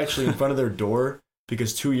 So they actually in front of their door,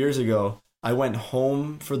 because 2 years ago, I went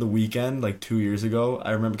home for the weekend, like 2 years ago.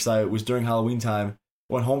 I remember because it was during Halloween time.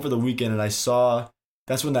 Went home for the weekend and I saw,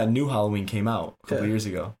 that's when that new Halloween came out a couple years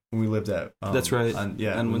ago when we lived at. That's right. And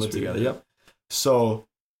we lived together. Yep. So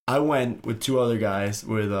I went with 2 other guys,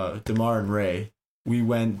 with Damar and Ray. We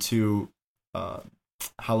went to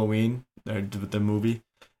Halloween, the movie,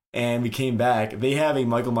 and we came back. They have a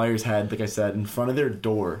Michael Myers head, like I said, in front of their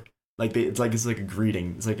door. Like it's like a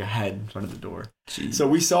greeting. It's like a head in front of the door. Jeez. So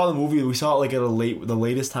we saw the movie. We saw it like at the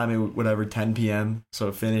latest time at whatever 10 p.m. So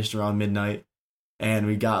it finished around midnight, and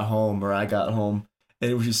we got home, or I got home,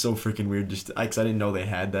 and it was just so freaking weird. Just because I didn't know they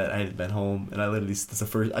had that. I had been home, and I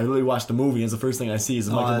literally watched the movie, and it's the first thing I see is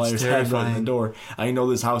the Michael Myers head right in the door. I know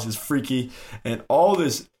this house is freaky, and all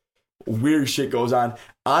this weird shit goes on.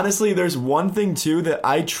 Honestly, there's one thing too that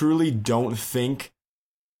I truly don't think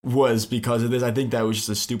was because of this. I think that was just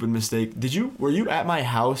a stupid mistake. Were you at my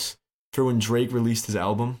house for when Drake released his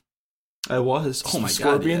album? I was. Oh my god.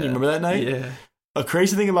 Scorpion, yeah. You remember that night? Yeah. A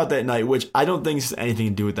crazy thing about that night, which I don't think has anything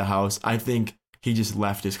to do with the house. I think he just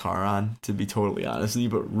left his car on, to be totally honest with you.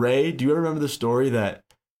 But Ray, do you ever remember the story that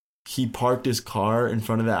he parked his car in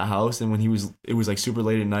front of that house, and when it was like super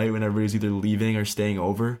late at night when everybody was either leaving or staying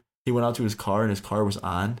over, he went out to his car and his car was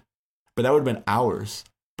on? But that would have been hours.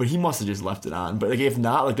 But he must have just left it on. But like, if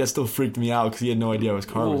not, like that still freaked me out because he had no idea his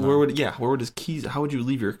car was on. Where would his keys? How would you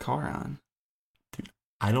leave your car on? Dude,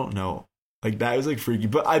 I don't know. Like that was like freaky.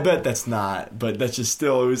 But I bet that's not. But that's just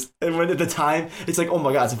still, it was. And when at the time, it's like, oh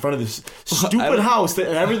my god, it's in front of this stupid house, and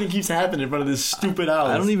everything keeps happening in front of this stupid house.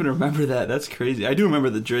 I don't even remember that. That's crazy. I do remember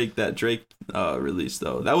that Drake release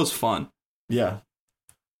though. That was fun. Yeah.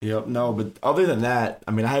 Yep. No, but other than that,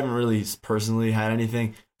 I mean, I haven't really personally had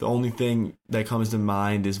anything. The only thing that comes to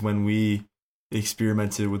mind is when we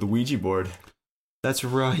experimented with the Ouija board. That's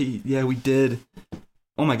right. Yeah, we did.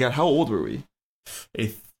 Oh my god, how old were we?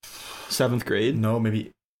 8th. 7th grade? No,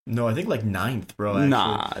 I think like 9th, bro. Actually.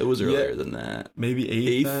 Nah, it was earlier than that. Maybe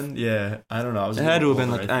 8th then? Yeah, I don't know. It had to have been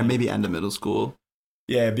like maybe end of middle school.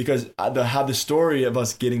 Yeah, because the story of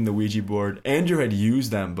us getting the Ouija board, Andrew had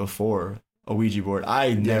used them before, a Ouija board.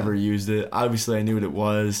 I never used it. Obviously, I knew what it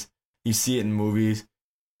was. You see it in movies.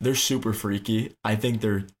 They're super freaky. I think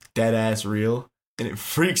they're dead ass real, and it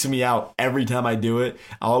freaks me out every time I do it.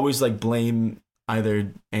 I always like blame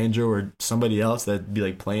either Andrew or somebody else that'd be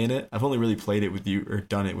like playing it. I've only really played it with you or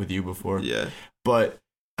done it with you before. Yeah. But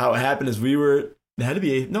how it happened is it had to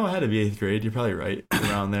be 8th grade. You're probably right,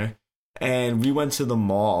 around there. And we went to the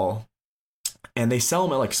mall, and they sell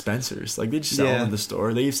them at like Spencer's. Like they just sell them at the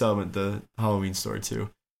store. They sell them at the Halloween store too.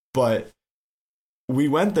 But we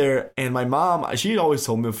went there, and my mom, she always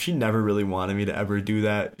told me she never really wanted me to ever do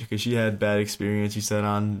that because she had bad experience, she said,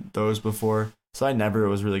 on those before. So I never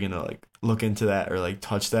was really going to like look into that or like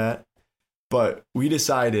touch that. But we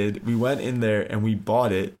decided, we went in there and we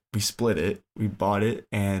bought it. We split it. We bought it,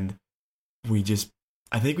 and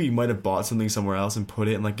I think we might have bought something somewhere else and put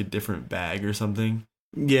it in like a different bag or something.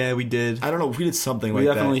 Yeah, we did. I don't know. We did something like that.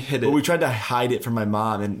 We definitely hid it. But we tried to hide it from my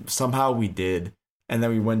mom, and somehow we did. And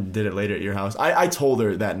then we went and did it later at your house. I told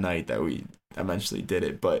her that night that we eventually did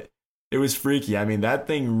it, but it was freaky. I mean, that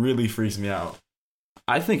thing really freaks me out.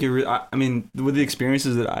 I think I mean, with the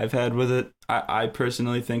experiences that I've had with it, I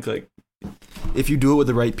personally think like if you do it with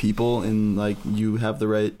the right people and like you have the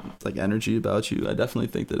right like energy about you, I definitely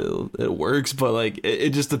think that it works. But like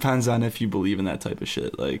it just depends on if you believe in that type of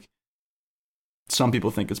shit. Like some people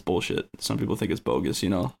think it's bullshit. Some people think it's bogus.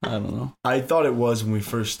 You know, I don't know. I thought it was when we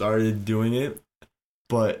first started doing it.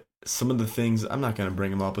 But some of the things, I'm not going to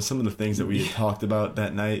bring them up, but some of the things that we had talked about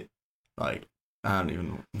that night, like, I don't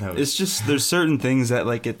even know. It's just, there's certain things that,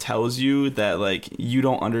 like, it tells you that, like, you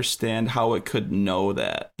don't understand how it could know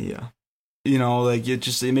that. Yeah. You know, like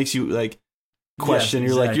it makes you like question.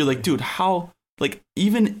 Yes, You're like, dude, how? Like,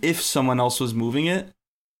 even if someone else was moving it,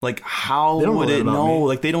 like, how would it know?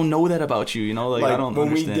 Like, they don't know that about you. You know, like I don't. When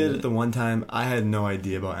understand we did it the one time, I had no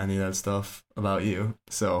idea about any of that stuff about you,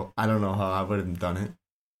 so I don't know how I would have done it.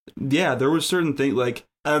 Yeah, there was certain things like.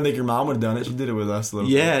 I don't think your mom would have done it. She did it with us a little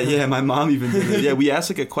bit. Yeah, my mom even did it. Yeah, we asked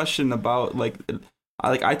like a question about like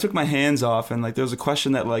I took my hands off, and like there was a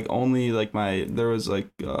question that like only like my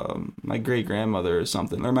great grandmother or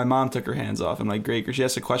something, or my mom took her hands off, and my she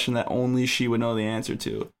asked a question that only she would know the answer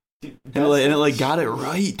to. Dude, and it got it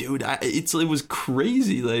right, dude. It was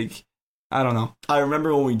crazy. Like, I don't know. I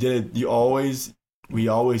remember when we did it. We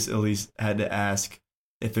always at least had to ask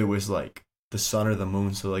if it was like the sun or the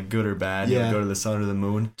moon, so like good or bad. Yeah. You would go to the sun or the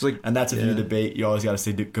moon. It's like, and that's if you debate, you always got to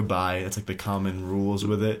say goodbye. That's like the common rules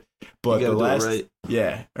with it. But the last,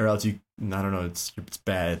 or else I don't know, it's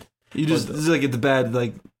bad. You just it's like the bad,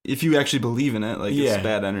 like if you actually believe in it, like it's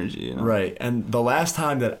bad energy, you know? Right. And the last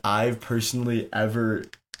time that I've personally ever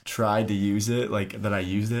tried to use it, like that I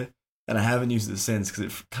used it, and I haven't used it since because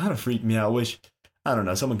it kind of freaked me out. Which I don't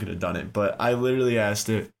know, someone could have done it, but I literally asked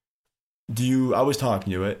it. I was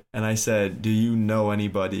talking to it, and I said, do you know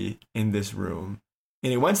anybody in this room?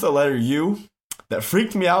 And it went to the letter U. That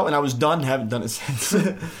freaked me out, and I was done. Haven't done it since.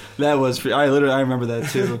 I remember that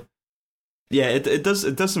too. Yeah, it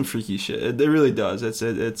does some freaky shit. It really does. It's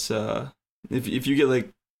if you get like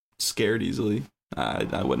scared easily,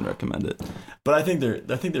 I wouldn't recommend it. But I think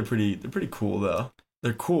they're pretty cool though.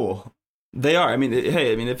 They're cool. They are. I mean, if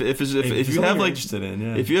you have like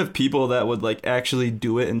if you have people that would like actually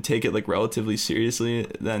do it and take it like relatively seriously,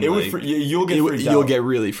 then you'll get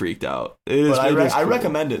really freaked out. I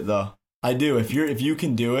recommend it though. I do. If you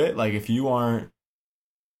can do it, like if you aren't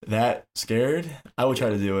that scared, I would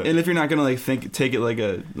try to do it. And if you're not gonna like take it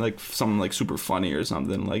like something like super funny or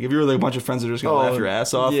something, like if you're like a bunch of friends that are just gonna laugh your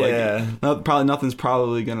ass off, like probably nothing's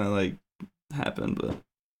probably gonna like happen. But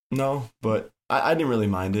no, but I didn't really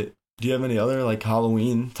mind it. Do you have any other like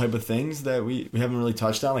Halloween type of things that we haven't really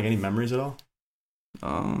touched on? Like any memories at all?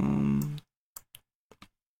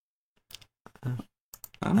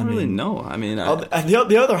 I don't really know. I mean,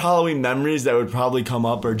 the other Halloween memories that would probably come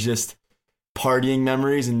up are just partying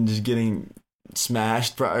memories and just getting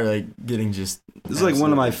smashed or like getting just. This is like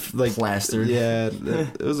one of my like plastered. Yeah,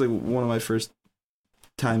 it was like one of my first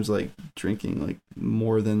times like drinking like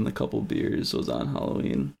more than a couple beers was on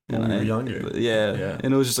Halloween. When we were younger. Yeah,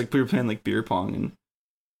 and it was just like we were playing like beer pong and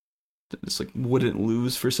just like wouldn't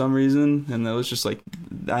lose for some reason, and that was just like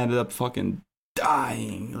I ended up fucking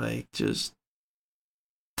dying, like just.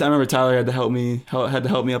 I remember Tyler had to help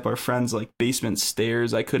me up our friend's like basement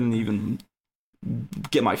stairs. I couldn't even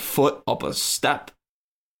get my foot up a step.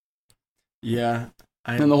 Yeah,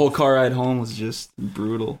 and the whole car ride home was just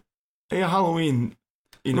brutal. Yeah, Halloween,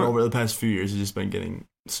 over the past few years, has just been getting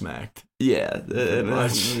smacked. Yeah, it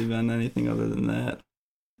hasn't really been anything other than that.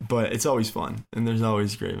 But it's always fun, and there's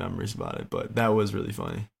always great memories about it. But that was really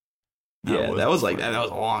funny. That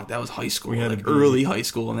was high school. We had like early high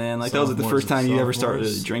school, man. Like that was like the first time you ever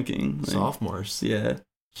started drinking. Like, sophomores. Yeah.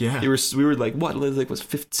 Yeah. We were like what? Like was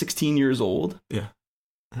 16 years old? Yeah.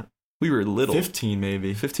 We were little. 15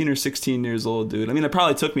 maybe. 15 or 16 years old, dude. I mean, it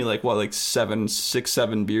probably took me like what, like 7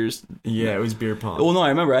 beers. Yeah, it was beer pong. Well, no, I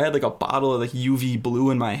remember I had like a bottle of like UV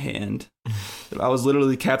blue in my hand. I was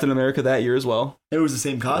literally Captain America that year as well. It was the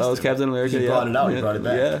same costume. I was Captain America. You brought it out. You brought it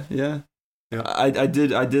back. Yeah. I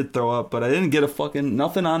did throw up, but I didn't get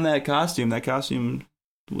nothing on that costume. That costume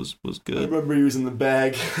was good. I remember using the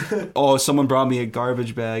bag. Oh, someone brought me a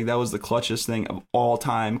garbage bag. That was the clutchest thing of all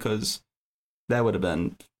time because that would have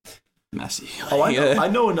been messy. Oh, I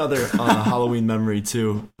know another Halloween memory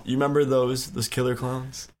too. You remember those killer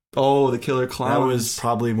clowns? Oh, the killer clowns. That was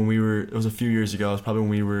probably it was a few years ago. It was probably when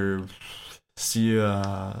we were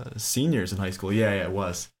seniors in high school. Yeah, it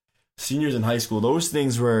was. Seniors in high school. Those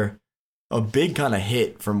things were a big kind of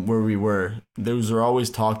hit from where we were. Those were always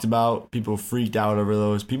talked about. People freaked out over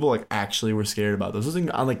those. People like actually were scared about those. Those things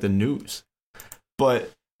on like the news.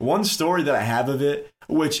 But one story that I have of it,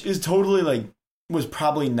 which is totally like was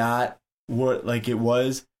probably not what like it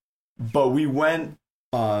was, but we went.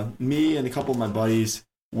 Me and a couple of my buddies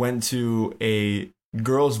went to a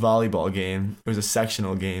girls volleyball game. It was a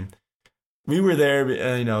sectional game. We were there.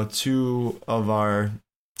 Two of our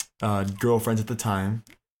girlfriends at the time.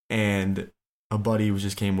 And a buddy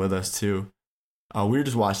just came with us too. We were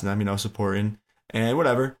just watching them, supporting. And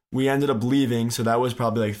whatever. We ended up leaving, so that was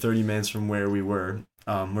probably like 30 minutes from where we were,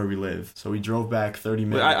 where we live. So we drove back 30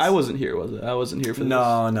 minutes. I wasn't here, was it? I wasn't here for this.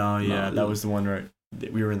 No, yeah. That was the one right.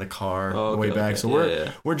 we were in the car Oh, on the way okay, back. okay. So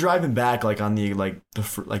Yeah. we're driving back like on the the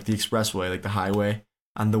expressway, like the highway,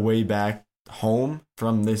 on the way back home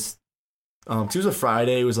from this. 'Cause it was a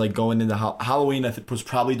Friday. It was like going into Halloween. I think was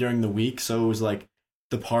probably during the week, so it was like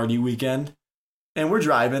the party weekend. And we're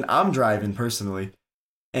driving. I'm driving personally,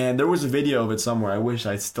 and there was a video of it somewhere. I wish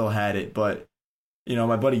I still had it, but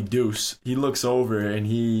my buddy Deuce, he looks over and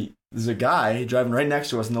there's a guy driving right next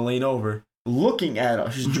to us in the lane over, looking at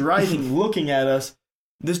us. He's driving, looking at us.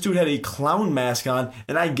 This dude had a clown mask on,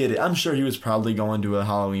 and I get it. I'm sure he was probably going to a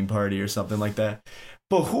Halloween party or something like that.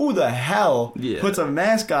 But who the hell puts a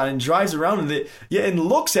mask on and drives around with it? Yeah, and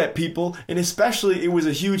looks at people, and especially it was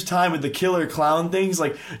a huge time with the killer clown things.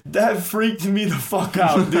 Like, that freaked me the fuck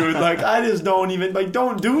out, dude. Like, I just don't even,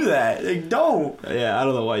 don't do that. Like, don't. Yeah, I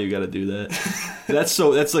don't know why you gotta do that. That's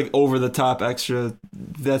like over the top extra.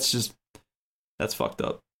 That's fucked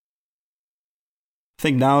up. I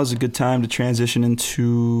think now is a good time to transition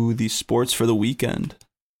into the sports for the weekend.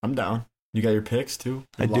 I'm down. You got your picks, too?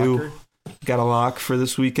 I do. Got a lock for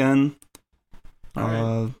this weekend. All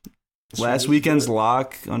right. Last weekend's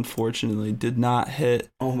lock, unfortunately, did not hit.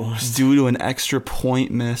 Almost. Due to an extra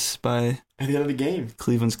point miss by at the end of the game.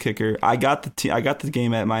 Cleveland's kicker. I got the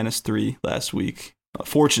game at -3 last week,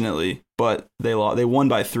 fortunately, but they won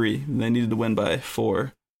by 3. They needed to win by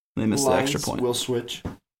 4. They missed the extra point. We'll switch.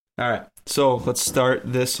 All right, so let's start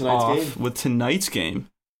this off with tonight's game.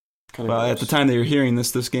 Well, at the time that you're hearing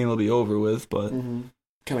this game will be over with, but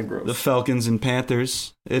kind of gross. The Falcons and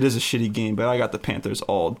Panthers. It is a shitty game, but I got the Panthers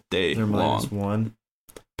all day They're long. -1.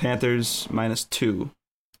 Panthers -2.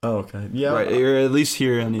 Oh, okay. Yeah. Right, you're at least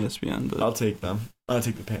here on ESPN. But I'll take them. I'll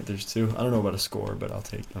take the Panthers, too. I don't know about a score, but I'll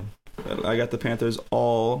take them. I got the Panthers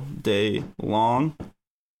all day long.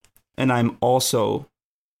 And I'm also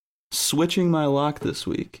switching my lock this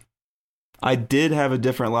week. I did have a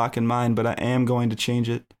different lock in mind, but I am going to change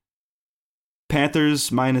it.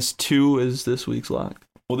 Panthers -2 is this week's lock.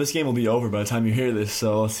 Well, this game will be over by the time you hear this,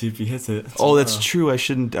 so let's see if he hits it. Oh, that's true. I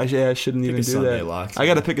shouldn't even do that. Lock, I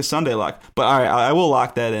got to pick a Sunday lock. But all right, I will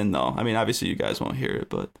lock that in, though. I mean, obviously you guys won't hear it,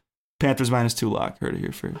 but Panthers -2 lock. Heard it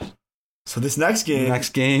here first. So this next game.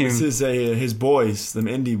 This is his boys, them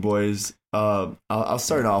Indy boys. I'll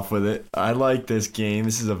start off with it. I like this game.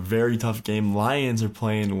 This is a very tough game. Lions are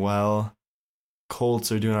playing well.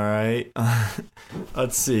 Colts are doing all right.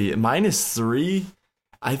 Let's see. -3.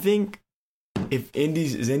 I think if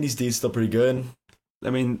Indy's D is still pretty good. I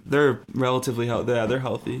mean, they're relatively healthy. Yeah, they're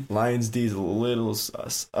healthy. Lions D is a little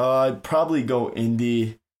sus. I'd probably go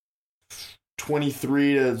Indy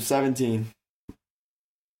 23-17.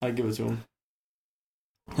 I'd give it to him.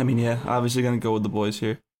 I mean, yeah, obviously gonna go with the boys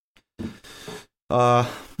here. I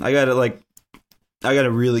got it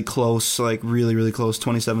really close, really, really close,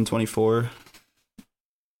 27-24.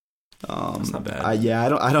 That's not bad.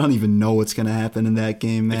 I don't even know what's gonna happen in that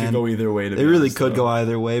game, man. It could go either way. It really could go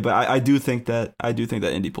either way, but I do think that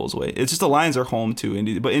Indy pulls away. It's just the Lions are home too,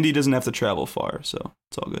 Indy, but Indy doesn't have to travel far, so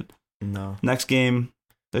it's all good. No. Next game,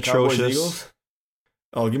 Cowboys, atrocious. Eagles?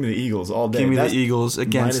 Oh, give me the Eagles all day. Give me the Eagles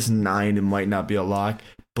against -9. It might not be a lock,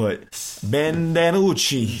 but Ben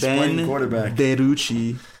DiNucci, playing quarterback.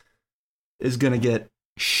 DiNucci is gonna get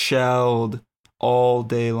shelled all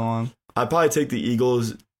day long. I'd probably take the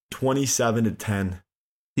Eagles 27-10.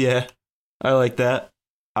 Yeah, I like that.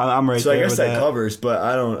 I'm right there. So I guess with that covers, but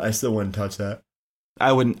I still wouldn't touch that.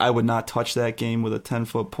 I would not touch that game with a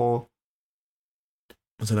 10-foot pole.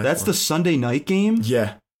 That's the Sunday night game?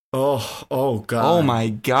 Yeah. Oh god. Oh my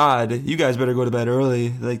god. You guys better go to bed early.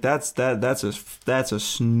 Like that's a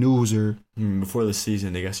snoozer. Before the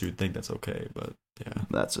season, I guess you would think that's okay, but yeah.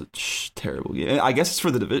 That's a terrible game. I guess it's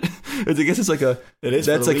for the division. I guess it's like it is.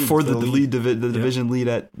 That's for the division lead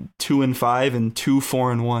at 2-5 and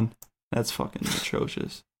 2-4-1. That's fucking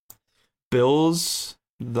atrocious. Bills,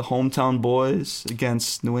 the hometown boys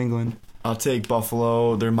against New England. I'll take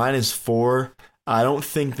Buffalo. They're -4. I don't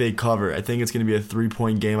think they cover. I think it's going to be a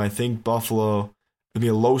 3-point game. I think Buffalo will be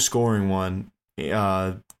a low-scoring one.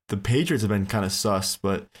 The Patriots have been kind of sus,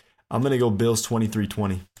 but I'm going to go Bills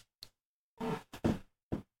 23-20.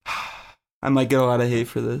 I might get a lot of hate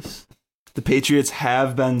for this. The Patriots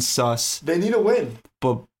have been sus. They need a win.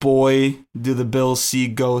 But boy, do the Bills see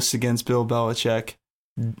ghosts against Bill Belichick.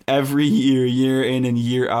 Every year in and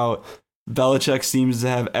year out, Belichick seems to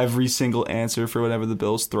have every single answer for whatever the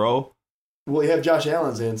Bills throw. Well, you have Josh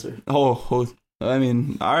Allen's answer. I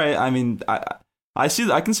mean, all right. I mean, I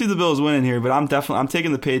can see the Bills winning here, but I'm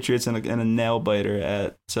taking the Patriots and a nail biter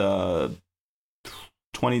at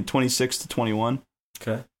 26-21.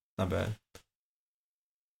 Okay, not bad.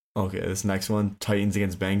 Okay, this next one, Titans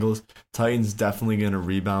against Bengals. Titans definitely going to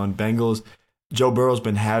rebound. Bengals, Joe Burrow's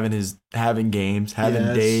been having games,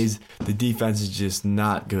 days. The defense is just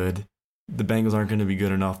not good. The Bengals aren't going to be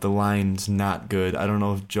good enough. The line's not good. I don't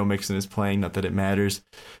know if Joe Mixon is playing, not that it matters.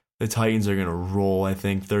 The Titans are going to roll, I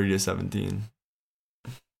think, 30-17.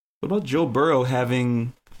 What about Joe Burrow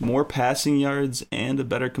having more passing yards and a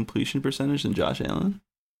better completion percentage than Josh Allen?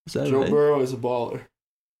 Is that Joe right? Burrow is a baller.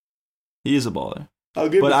 He is a baller.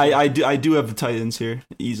 But I do have the Titans here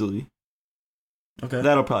easily. Okay.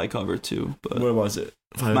 That'll probably cover too. But what was it?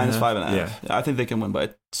 minus 5.5. Yeah. I think they can win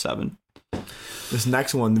by 7. This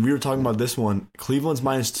next one, we were talking about this one. Cleveland's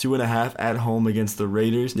minus 2.5 at home against the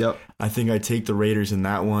Raiders. Yep. I think I take the Raiders in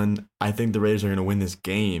that one. I think the Raiders are going to win this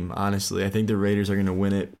game, honestly. I think the Raiders are going to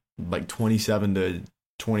win it like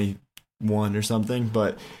 27-21 or something.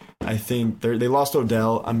 But I think they lost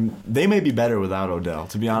Odell. They may be better without Odell,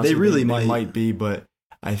 to be honest. They really might. They might be, but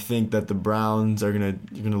I think that the Browns are going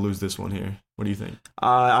to lose this one here. What do you think?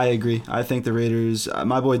 I agree. I think the Raiders,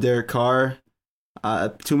 my boy Derek Carr,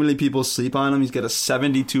 too many people sleep on him. He's got a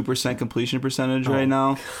 72% completion percentage right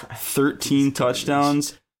now, 13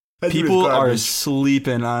 touchdowns. People are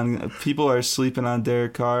sleeping on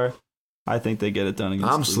Derek Carr. I think they get it done against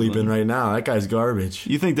Cleveland. Sleeping right now. That guy's garbage.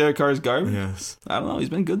 You think Derek Carr's garbage? Yes. I don't know. He's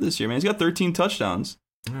been good this year, man. He's got 13 touchdowns.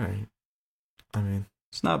 All right. I mean,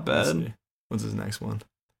 it's not bad. What's his next one?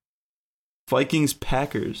 Vikings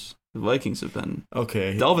Packers. The Vikings have been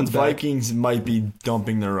okay. Delvin's Vikings back. Might be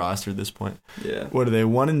dumping their roster at this point. Yeah. What are they?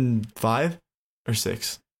 1-5 or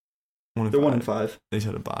 6? They're 1-5. They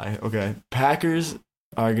said a bye. Okay. Packers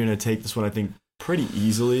are gonna take this one, I think, pretty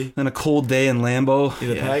easily. And a cold day in Lambeau.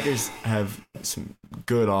 Yeah, the Packers have some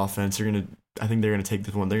good offense. I think they're gonna take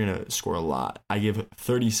this one. They're gonna score a lot. I give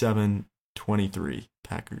 37-23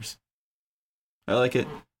 Packers. I like it.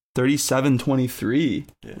 37-23.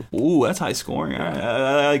 Yeah. Ooh, that's high scoring. All right.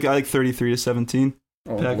 I like 33-17.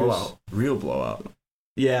 Packers. Blowout. Real blowout.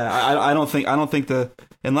 Yeah, I don't think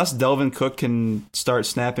unless Delvin Cook can start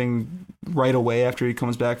snapping right away after he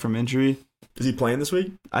comes back from injury. Is he playing this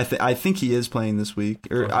week? I think he is playing this week.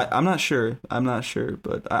 I'm not sure.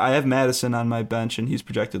 But I have Madison on my bench and he's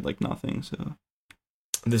projected like nothing. So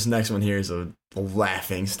this next one here is a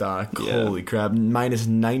laughing stock. Yeah. Holy crap! minus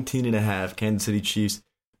 19.5 Kansas City Chiefs.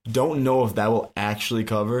 Don't know if that will actually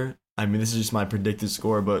cover. I mean, this is just my predicted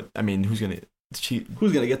score, but I mean, who's gonna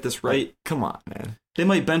get this right? Come on, man. They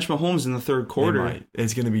might bench Mahomes in the third quarter.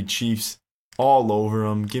 It's gonna be Chiefs all over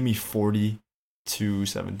them. Give me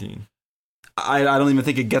 40-17. I don't even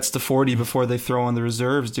think it gets to 40 before they throw on the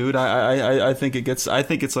reserves, dude. I think it gets. I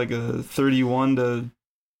think it's like a 31-13,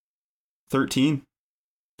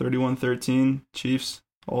 31-13 Chiefs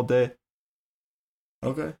all day.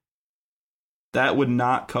 Okay. That would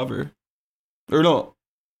not cover. Or no,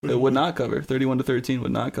 it would not cover. 31-13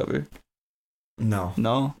 would not cover. No.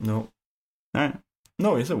 No. All right.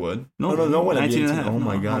 No, yes, it would. No, one 19.5. Oh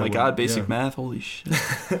my god. Oh my god, basic math. Holy shit.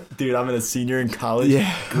 Dude, I'm a senior in college.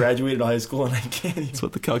 Yeah. Graduated high school and I can't even. That's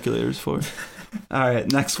what the calculator's for. All right,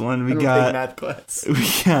 next one. We take got math class. We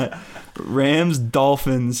got Rams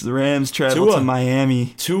Dolphins. The Rams travel to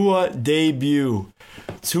Miami. Tua debut.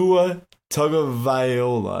 Tua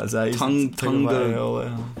Tagovailoa. Is that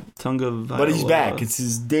Tagovailoa? But he's back. It's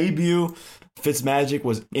his debut. Fitzmagic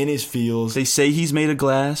was in his feels. They say he's made of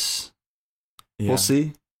glass. Yeah.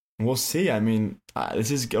 We'll see. I mean, this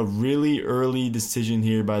is a really early decision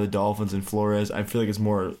here by the Dolphins and Flores. I feel like it's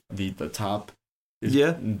more the top is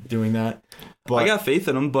doing that. But I got faith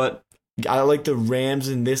in them, but I like the Rams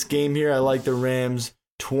in this game here. I like the Rams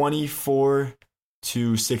 24-16.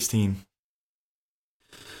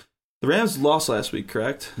 The Rams lost last week,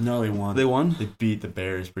 correct? No, they won. They won? They beat the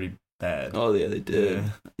Bears pretty bad. Oh, yeah, they did.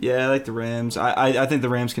 Yeah, I like the Rams. I think the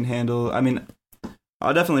Rams can handle... I mean,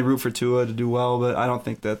 I'll definitely root for Tua to do well, but I don't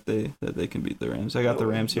think that they can beat the Rams. I got the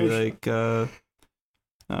Rams here like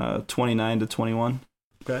 29-21.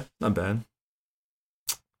 Okay, not bad.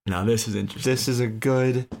 Now, this is interesting. This is a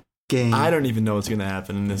good game. I don't even know what's going to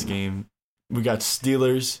happen in this game. We got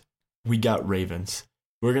Steelers. We got Ravens.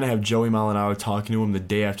 We're going to have Joey Molinaro talking to him the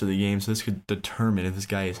day after the game, so this could determine if this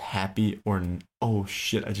guy is happy or... Oh,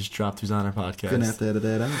 shit, I just dropped who's on our podcast. Gonna have to edit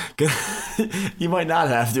that out. You might not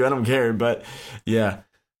have to, I don't care, but yeah.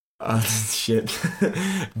 Shit.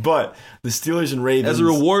 But the Steelers and Ravens... As a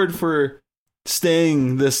reward for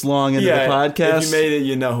staying this long into the podcast... If you made it,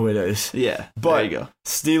 you know who it is. Yeah, but there you go.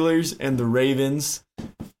 Steelers and the Ravens...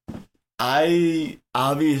 I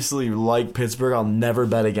obviously like Pittsburgh. I'll never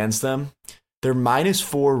bet against them. They're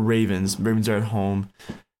 -4 Ravens. Ravens are at home.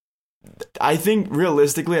 I think,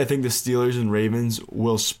 realistically, the Steelers and Ravens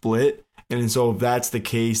will split. And so if that's the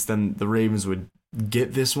case, then the Ravens would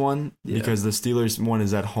get this one because the Steelers one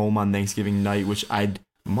is at home on Thanksgiving night, which I'd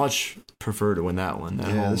much prefer to win that one. The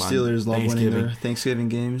Steelers love winning their Thanksgiving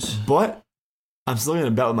games. But I'm still going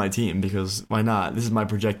to bet with my team because why not? This is my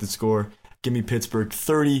projected score. Give me Pittsburgh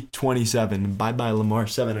 30-27. Bye-bye, Lamar,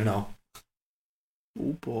 7-0. Oh,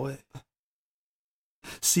 boy.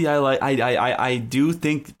 See, I do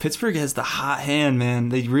think Pittsburgh has the hot hand, man.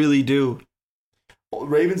 They really do.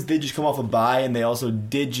 Ravens did just come off a bye, and they also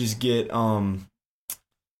did just get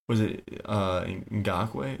was it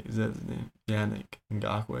Ngakoue? Is that his name? Yannick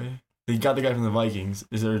Ngakoue. They got the guy from the Vikings.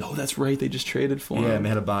 Is there? Oh, that's right. They just traded for him. Yeah, and they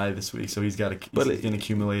had a bye this week, so he's been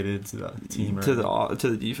accumulated to the team to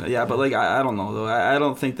the defense. Yeah, but like I don't know though. I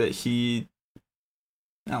don't think that he.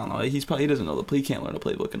 I don't know. He doesn't know the play. He can't learn a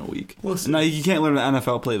playbook in a week. No, you can't learn an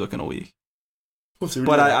NFL playbook in a week.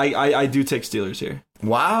 But I do take Steelers here.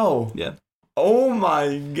 Wow. Yeah. Oh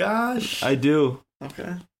my gosh. I do.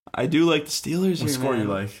 Okay. I do like the Steelers here. What score man. You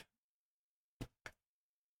like?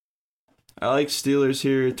 I like Steelers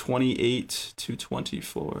here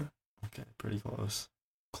 28-24. Okay, pretty close.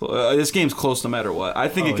 This game's close no matter what. I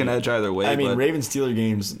think it can edge either way. I mean, Ravens-Steelers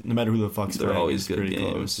games, no matter who the fuck's they're always good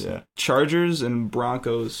games. Close, yeah. Chargers and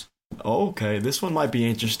Broncos. Okay, this one might be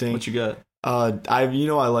interesting. What you got? I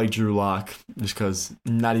like Drew Lock just because,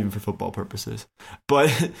 not even for football purposes, but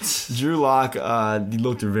Drew Lock, he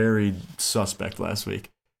looked very suspect last week.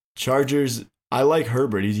 Chargers, I like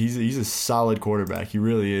Herbert. He's a solid quarterback. He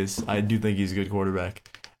really is. I do think he's a good quarterback.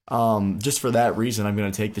 Just for that reason, I'm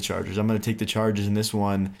going to take the Chargers. I'm going to take the Chargers in this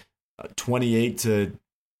one, 28-14.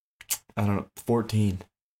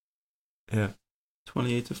 Yeah,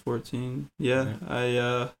 28-14.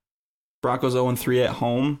 Yeah. Broncos 0-3 at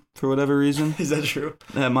home for whatever reason. Is that true?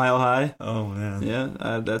 At Mile High. Oh man.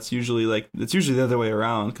 Yeah, that's usually the other way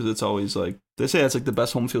around because it's always like they say it's like the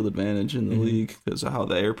best home field advantage in the league because of how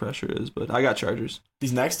the air pressure is. But I got Chargers.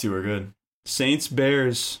 These next two are good. Saints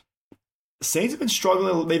Bears. Saints have been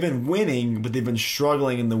struggling. They've been winning, but they've been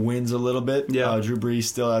struggling in the wins a little bit. Yeah. Drew Brees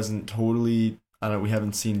still hasn't totally. We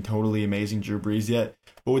haven't seen totally amazing Drew Brees yet.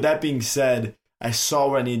 But with that being said, I saw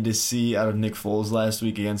what I needed to see out of Nick Foles last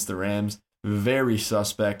week against the Rams. Very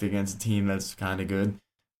suspect against a team that's kind of good.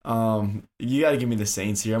 You got to give me the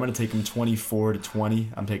Saints here. I'm going to take them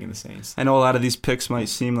 24-20. I'm taking the Saints. I know a lot of these picks might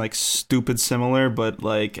seem like stupid similar, but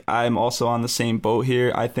like I'm also on the same boat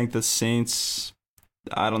here. I think the Saints.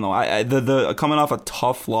 I don't know. The coming off a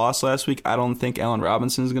tough loss last week. I don't think Allen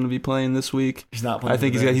Robinson is going to be playing this week. He's not playing. I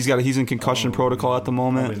think he's in concussion protocol at the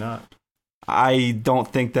moment. Probably not. I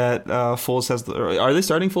don't think that Foles has. Are they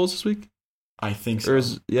starting Foles this week? I think so.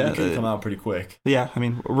 He could come out pretty quick. Yeah, I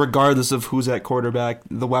mean, regardless of who's at quarterback,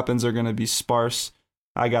 the weapons are going to be sparse.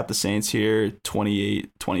 I got the Saints here,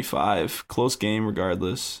 28-25. Close game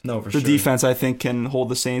regardless. No, for sure. The defense, I think, can hold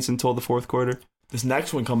the Saints until the fourth quarter. This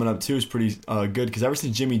next one coming up, too, is pretty good because ever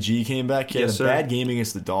since Jimmy G came back, he had a bad game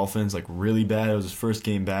against the Dolphins, like really bad. It was his first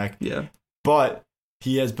game back. Yeah. But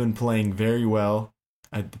he has been playing very well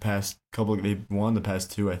at the past couple. They've won the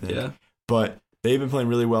past two, I think. Yeah. But they've been playing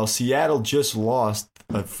really well. Seattle just lost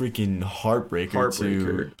a freaking heartbreaker.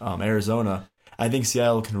 To Arizona. I think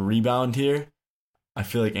Seattle can rebound here. I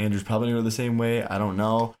feel like Andrew's probably going to go the same way. I don't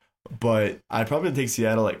know. But I'd probably take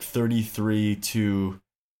Seattle like 33-28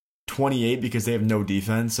 because they have no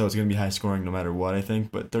defense. So it's going to be high scoring no matter what, I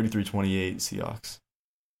think. But 33-28 Seahawks.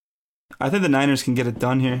 I think the Niners can get it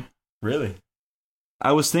done here. Really?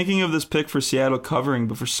 I was thinking of this pick for Seattle covering,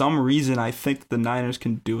 but for some reason I think the Niners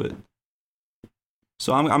can do it.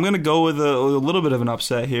 So I'm going to go with a little bit of an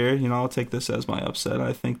upset here. You know, I'll take this as my upset.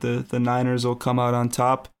 I think the Niners will come out on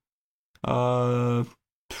top. Man,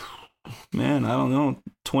 I don't know.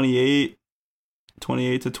 28-23.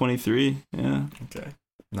 Yeah. Okay.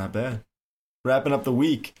 Not bad. Wrapping up the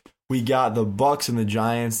week, we got the Bucks and the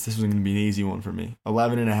Giants. This was going to be an easy one for me.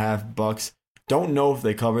 11.5 Bucks. Don't know if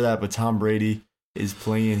they cover that, but Tom Brady is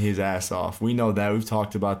playing his ass off. We know that. We've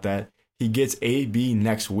talked about that. He gets AB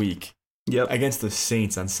next week. Yep. Against the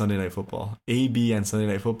Saints on Sunday Night Football. AB on Sunday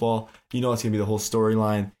Night Football. You know it's going to be the whole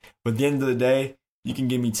storyline. But at the end of the day, you can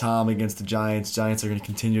give me Tom against the Giants. Giants are going to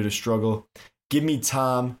continue to struggle. Give me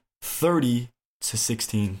Tom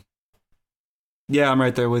 30-16. Yeah, I'm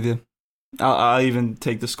right there with you. I'll even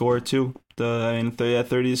take the score too.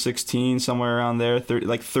 30-16, somewhere around there.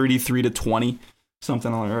 33-20,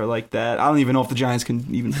 something like that. I don't even know if the Giants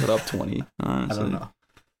can even put up 20. Honestly. I don't know.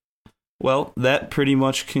 Well, that pretty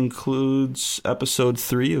much concludes episode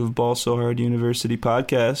 3 of Ball So Hard University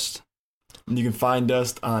podcast. You can find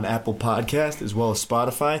us on Apple Podcast as well as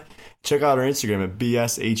Spotify. Check out our Instagram at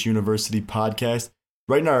BSH University Podcast.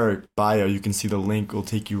 right in our bio, you can see the link. Will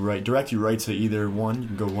take you direct you right to either one. You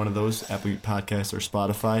can go to one of those, Apple Podcasts or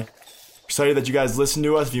Spotify. Excited that you guys listen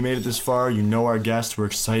to us. If you made it this far, you know our guest. We're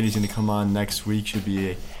excited he's going to come on next week. Should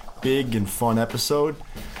be a big and fun episode.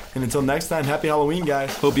 And until next time, happy Halloween,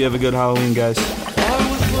 guys. Hope you have a good Halloween, guys.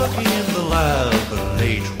 I was working in the lab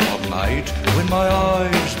late one night when my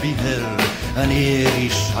eyes beheld an eerie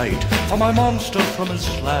sight. For my monster from his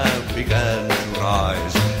slab began to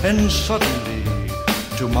rise, and suddenly,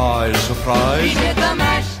 to my surprise, He did the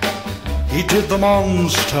mash. he did the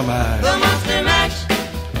monster mash. The monster mash.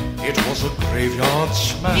 It was a graveyard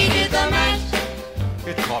smash. He did the mash.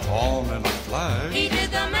 It caught on in a flash. He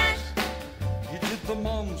did the mash. He did the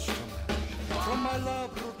monster mash from my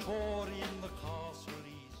laboratory in the castle.